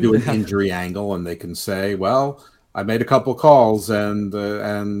or true. They can do an injury angle, and they can say, "Well, I made a couple calls,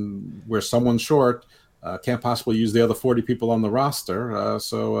 and where someone's short, can't possibly use the other 40 people on the roster."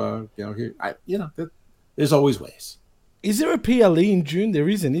 There's always ways. Is there a PLE in June? There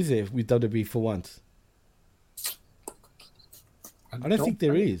isn't, is there, with WWE for once? I don't think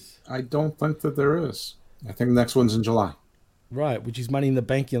there is. I don't think that there is. I think the next one's in July. Right, which is Money in the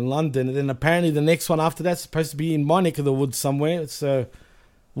Bank in London. And then apparently the next one after that's supposed to be in my neck of the woods somewhere. So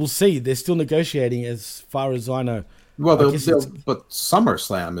we'll see. They're still negotiating as far as I know. Well, but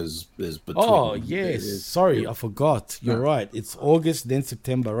SummerSlam is between. Oh, yes. Sorry, I forgot. You're right. It's August, then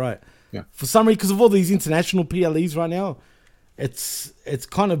September, right. Yeah. For some reason, because of all these international PLEs right now, it's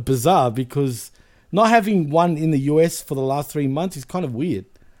kind of bizarre because not having one in the US for the last 3 months is kind of weird.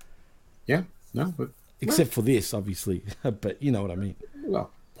 Yeah, no, but except for this, obviously, but you know what I mean. Well,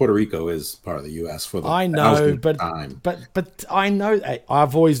 Puerto Rico is part of the US for the I know, time. But I know.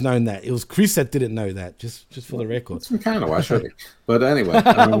 I've always known that. It was Chris that didn't know that. Just for the record. It's kind of why should he? But anyway,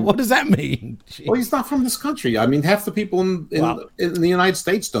 what does that mean? Jeez. Well, he's not from this country. I mean, half the people in the United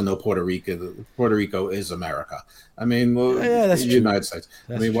States don't know Puerto Rico. Puerto Rico is America. I mean, that's the true. United States.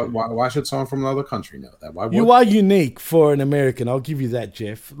 That's I mean, why should someone from another country know that? Why? You are unique for an American. I'll give you that,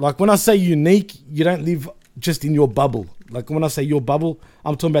 Jeff. Like when I say unique, you don't live just in your bubble. Like when I say your bubble,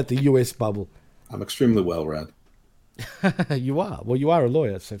 I'm talking about the US bubble. I'm extremely well read. You are. Well, you are a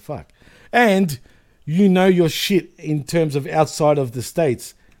lawyer, so fuck. And you know your shit in terms of outside of the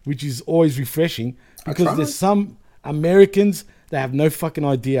States, which is always refreshing because there's some Americans that have no fucking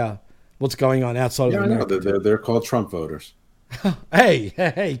idea what's going on outside of America. I know. They're called Trump voters.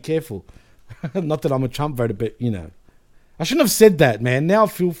 Hey, careful. Not that I'm a Trump voter, but I shouldn't have said that, man. Now I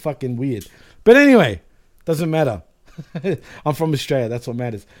feel fucking weird. But anyway, doesn't matter. I'm from Australia. That's what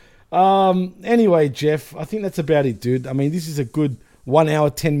matters. Anyway, Jeff, I think that's about it, dude. I mean, this is a good 1 hour,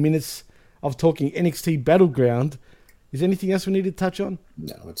 10 minutes of talking NXT BattleGround. Is there anything else we need to touch on?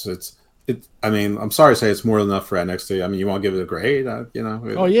 No, it's. I mean, I'm sorry to say it's more than enough for NXT. I mean, you want to give it a grade?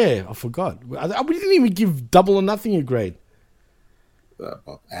 Oh yeah, I forgot. We didn't even give Double or Nothing a grade.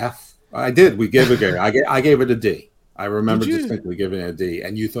 F. I did. We gave it a grade. I gave it a D. I remember distinctly giving it a D,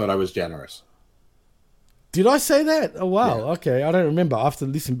 and you thought I was generous. Did I say that? Oh wow. Yeah. Okay, I don't remember. I have to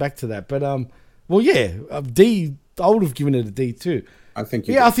listen back to that. But well, yeah, D would have given it a D too. I think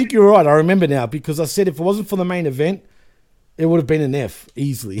I think you're right. I remember now because I said if it wasn't for the main event, it would have been an F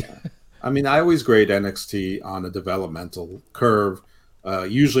easily. I mean, I always grade NXT on a developmental curve.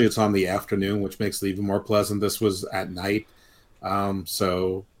 Usually it's on the afternoon, which makes it even more pleasant. This was at night.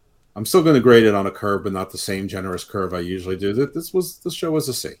 So I'm still going to grade it on a curve, but not the same generous curve I usually do. This show was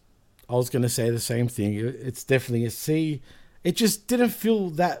a C. I was going to say the same thing. It's definitely a C. It just didn't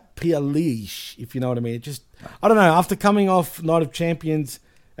feel that PLE-ish, if you know what I mean. It just, I don't know, after coming off Night of Champions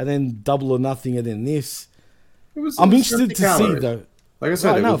and then Double or Nothing and then this, I'm interested to see, though. Like I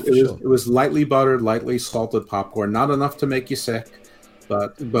said, it was lightly buttered, lightly salted popcorn. Not enough to make you sick,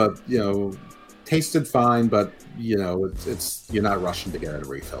 but you know, tasted fine. But you know, it's you're not rushing to get a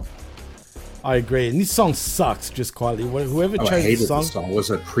refill. I agree, and this song sucks. Just quietly, whoever chose the song, was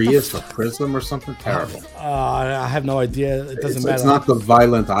it Prius or Prism or something terrible? I have no idea. It doesn't matter. It's not the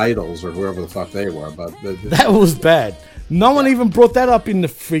Violent Idols or whoever the fuck they were, but that was bad. No one even brought that up in the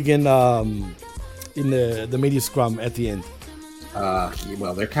friggin' in the media scrum at the end.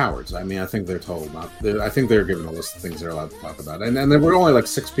 Well, they're cowards. I mean, I think they're told not. I think they're given a list of things they're allowed to talk about, and there were only like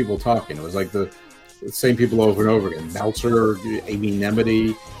 6 people talking. It was like the same people over and over again. Meltzer, Amy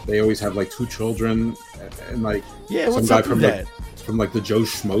Nemedy. They always have like 2 children, and like some guy from the Joe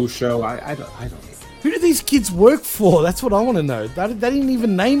Schmo show. I don't know. Who do these kids work for? That's what I want to know. They didn't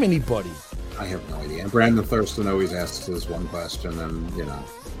even name anybody. I have no idea. And Brandon Thurston always asks us one question, and you know.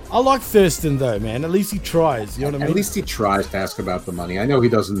 I like Thurston though, man. At least he tries. You know what I mean? At least he tries to ask about the money. I know he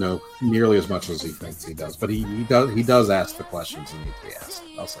doesn't know nearly as much as he thinks he does, but he does ask the questions that need to be asked.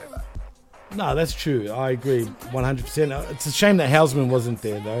 I'll say that. No, that's true. I agree 100%. It's a shame that Hausman wasn't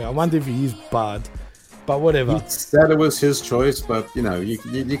there though. I wonder if he is barred, but whatever. He said it was his choice, but you know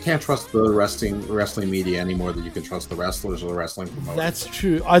you can't trust the wrestling media any more than you can trust the wrestlers or the wrestling promoters. That's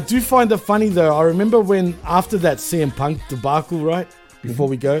true. I do find it funny though. I remember when after that CM Punk debacle, right? Before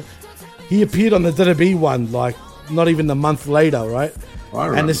we go, he appeared on the WWE one like not even a month later, right?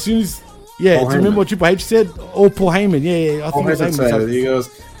 Oh, and as soon as do you remember what Triple H said? Or Paul Heyman, yeah. I think Paul Heyman said it. He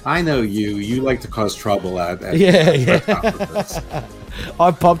goes, "I know you. You like to cause trouble at conferences." I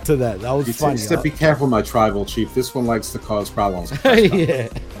popped to that. That was funny. He said, "Be careful, my tribal chief. This one likes to cause problems." Yeah,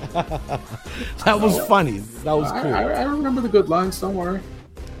 that was funny. That was cool. I remember the good lines. Don't worry.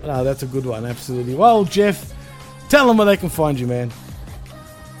 No, that's a good one. Absolutely. Well, Jeff, tell them where they can find you, man.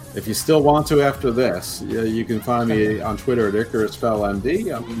 If you still want to after this, you can find me on Twitter at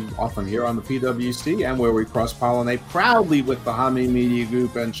IcarusFellMD. I'm often here on the PWC and where we cross-pollinate proudly with the Hami Media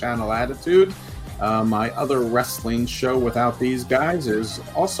Group and Channel Attitude. My other wrestling show without these guys is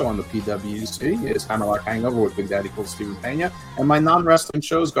also on the PWC. It's Hammerlock Hangover with Big Daddy Cool Steven Pena. And my non-wrestling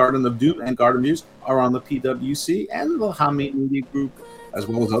shows, Garden of Doom and Garden Muse, are on the PWC and the Hami Media Group, as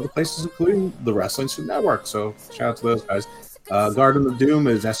well as other places, including the Wrestling Suit Network. So shout out to those guys. Garden of Doom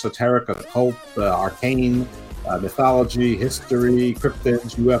is esoteric, occult, arcane, mythology, history,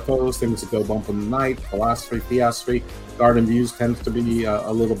 cryptids, UFOs, things that go bump in the night, philosophy, theosophy. Garden Views tends to be a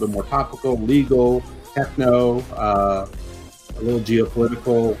little bit more topical, legal, techno, a little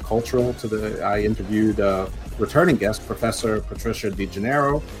geopolitical, cultural. I interviewed returning guest, Professor Patricia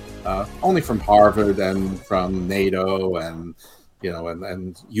DeGennaro, only from Harvard and from NATO and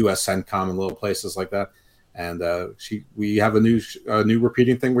US CENTCOM and little places like that. And we have a new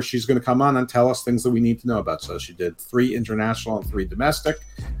repeating thing where she's going to come on and tell us things that we need to know about. So she did 3 international and 3 domestic.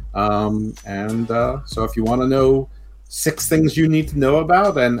 So if you want to know 6 things you need to know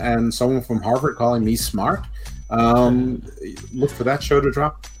about and someone from Harvard calling me smart, look for that show to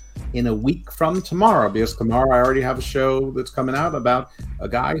drop in a week from tomorrow, because tomorrow I already have a show that's coming out about a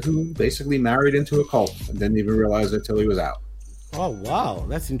guy who basically married into a cult and didn't even realize it until he was out. Oh, wow.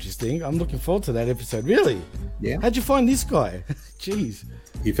 That's interesting. I'm looking forward to that episode. Really? Yeah. How'd you find this guy? Jeez.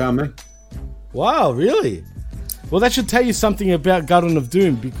 He found me. Wow, really? Well, that should tell you something about Garden of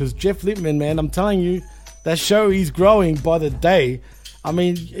Doom, because Jeff Lippman, man, I'm telling you, that show is growing by the day. I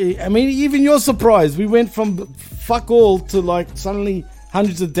mean, even you're surprised. We went from fuck all to like suddenly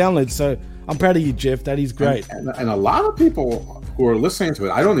hundreds of downloads. So I'm proud of you, Jeff. That is great. And a lot of people who are listening to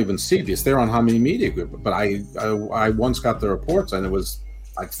it, I don't even see this. They're on Hami Media Group, but I once got the reports and it was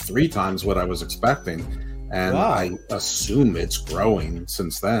like 3 times what I was expecting, and wow. I assume it's growing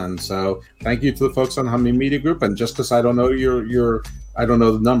since then. So thank you to the folks on Hami Media Group, and just because I don't know I don't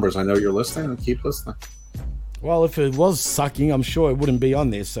know the numbers, I know you're listening, and keep listening. Well, if it was sucking, I'm sure it wouldn't be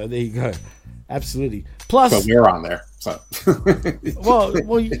on there. So there you go. Absolutely. Plus, but we're on there. So.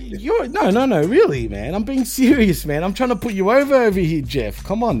 well, you're no, really, man. I'm being serious, man. I'm trying to put you over here, Jeff.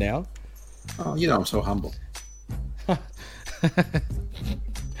 Come on now. Oh, I'm so humble.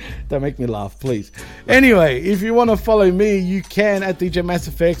 Don't make me laugh, please. Anyway, if you want to follow me, you can at DJ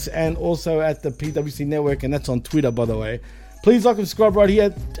MassFX and also at the PWC Network, and that's on Twitter, by the way. Please like and subscribe right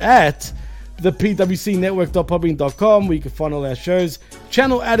here at the PWCnetwork.podbean.com, where you can find all our shows.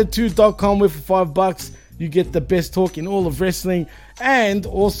 Channelattitude.com, where for $5 you get the best talk in all of wrestling, and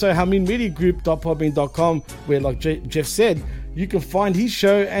also HaminMediaGroup.podbean.com, where, like Jeff said, you can find his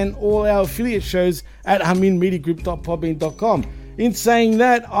show and all our affiliate shows at HaminMediaGroup.podbean.com. In saying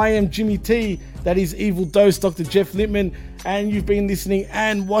that, I am Jimmy T, that is Evil Dose, Dr. Jeff Lippman, and you've been listening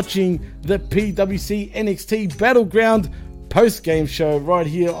and watching the PWC NXT BattleGround post-game show right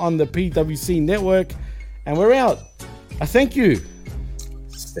here on the PWC Network, and we're out. I thank you.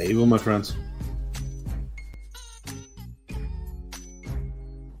 Stay evil, my friends.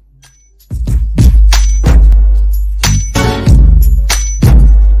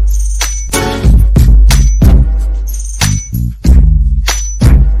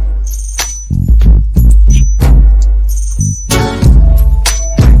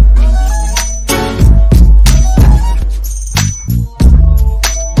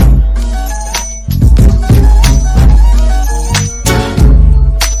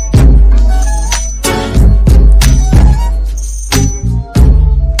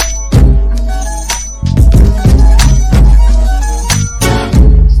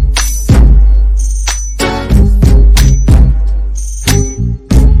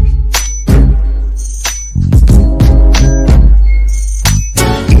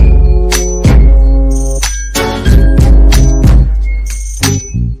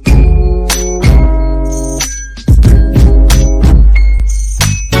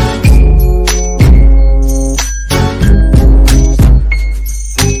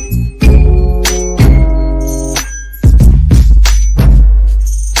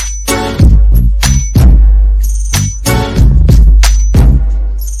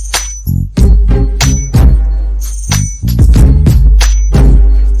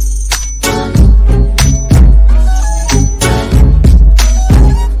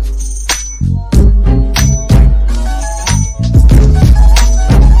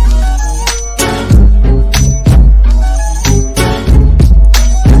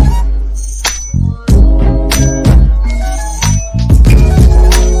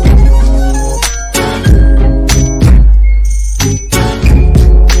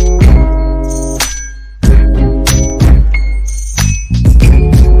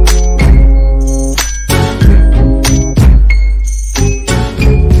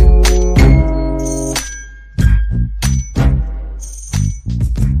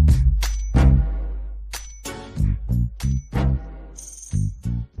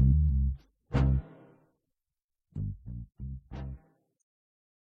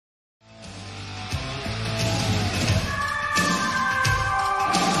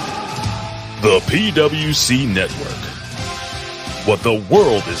 The PWC Network. What the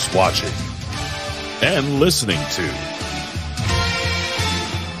world is watching and listening to.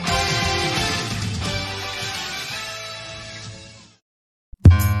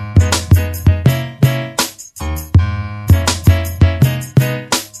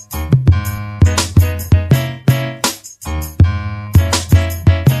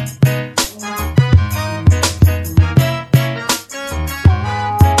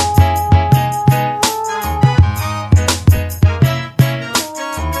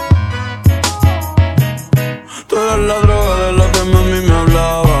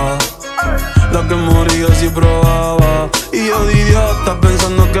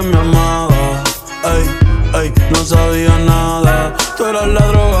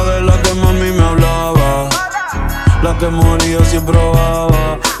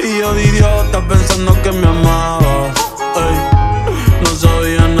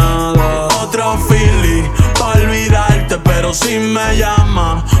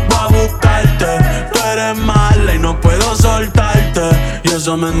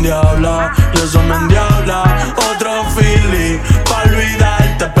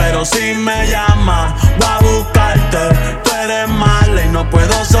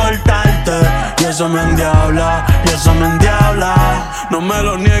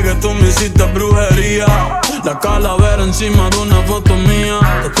 La calavera encima de una foto mía.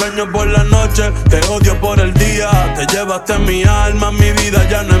 Te extraño por la noche, te odio por el día. Te llevaste mi alma, mi vida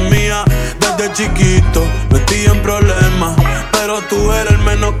ya no es mía. Desde chiquito metí en problemas, pero tú eres el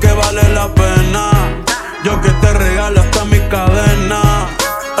menos que vale la pena. Yo que te regalo hasta mi cadena.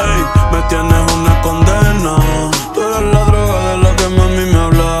 Ey, me tienes una condena. Tú eres la droga de la que mami me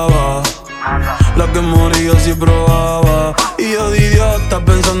hablaba, la que moría si probaba. Y yo de idiota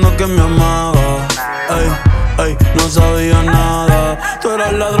pensando que me amaba. Ey, no sabía nada. Tú Tú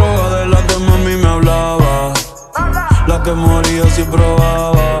eras la droga de la que mami me hablaba, la que moría si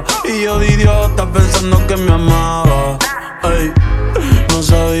probaba. Y yo de idiota pensando que me amaba. Ey, no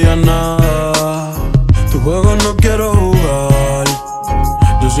sabía nada. Tu juego no quiero jugar.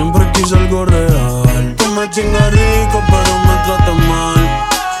 Yo siempre quise algo real. Tú me chingas rico pero me tratas mal.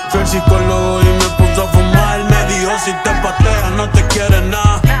 Fui al psicólogo y me puso a fumar. Me dijo si te pateas no te quieres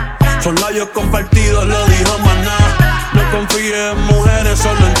nada. Son labios compartidos, lo dijo maná. No confíes en mujeres,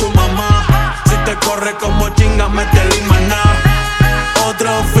 solo en tu mamá. Si te corre como chinga, métele y maná. Otro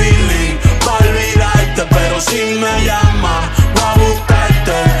feeling, pa' olvidarte, pero si me llamas, voy a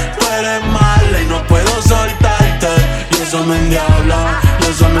buscarte. Tú eres mala y no puedo soltarte. Y eso me endiabla, y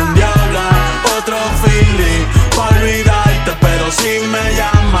eso me endiabla. Otro feeling, pa' olvidarte, pero si me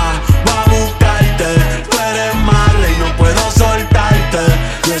llamas, voy a buscarte. Tú eres mala y no puedo soltarte.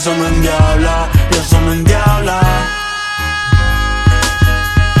 Y eso me endiabla, y eso me endiabla.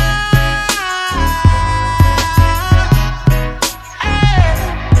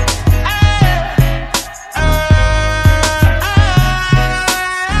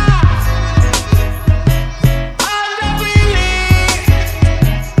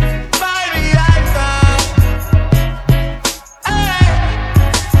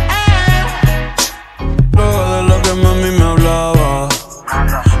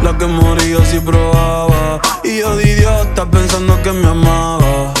 Que moría si probaba. Y yo de idiota pensando que me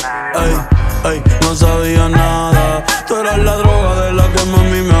amaba. Ey, ey, no sabía nada. Tú eras la droga de la que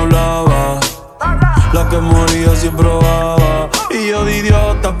mami me hablaba, la que moría si probaba. Y yo de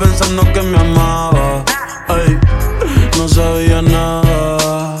idiota pensando que me amaba. Ey, no sabía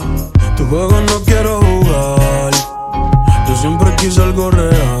nada. Tu juego no quiero jugar. Yo siempre quise algo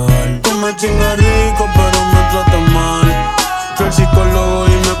real. Tú me chingas rico pero me tratas mal. Fui al psicólogo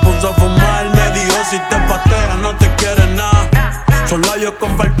y me puso a fumar. Me dijo si te pateas no te quieres nada. Son labios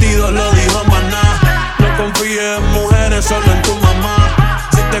compartidos, lo dijo maná. No confíes en mujeres, solo en tu mamá.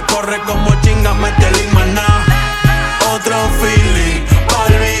 Si te corre como chinga, métele y maná. Otro feeling, pa'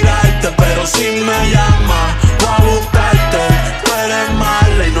 olvidarte, pero si me llamas, voy a buscarte. Tú eres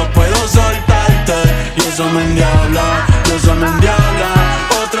mala y no puedo soltarte. Y eso me endiabla, y eso me endiabla.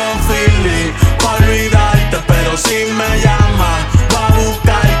 Otro feeling, pa' olvidarte, pero si me llamas, voy a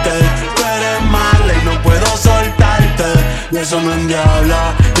buscarte. Tú eres mala y no puedo soltarte. Y eso me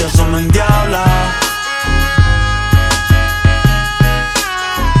endiabla, y eso me endiabla.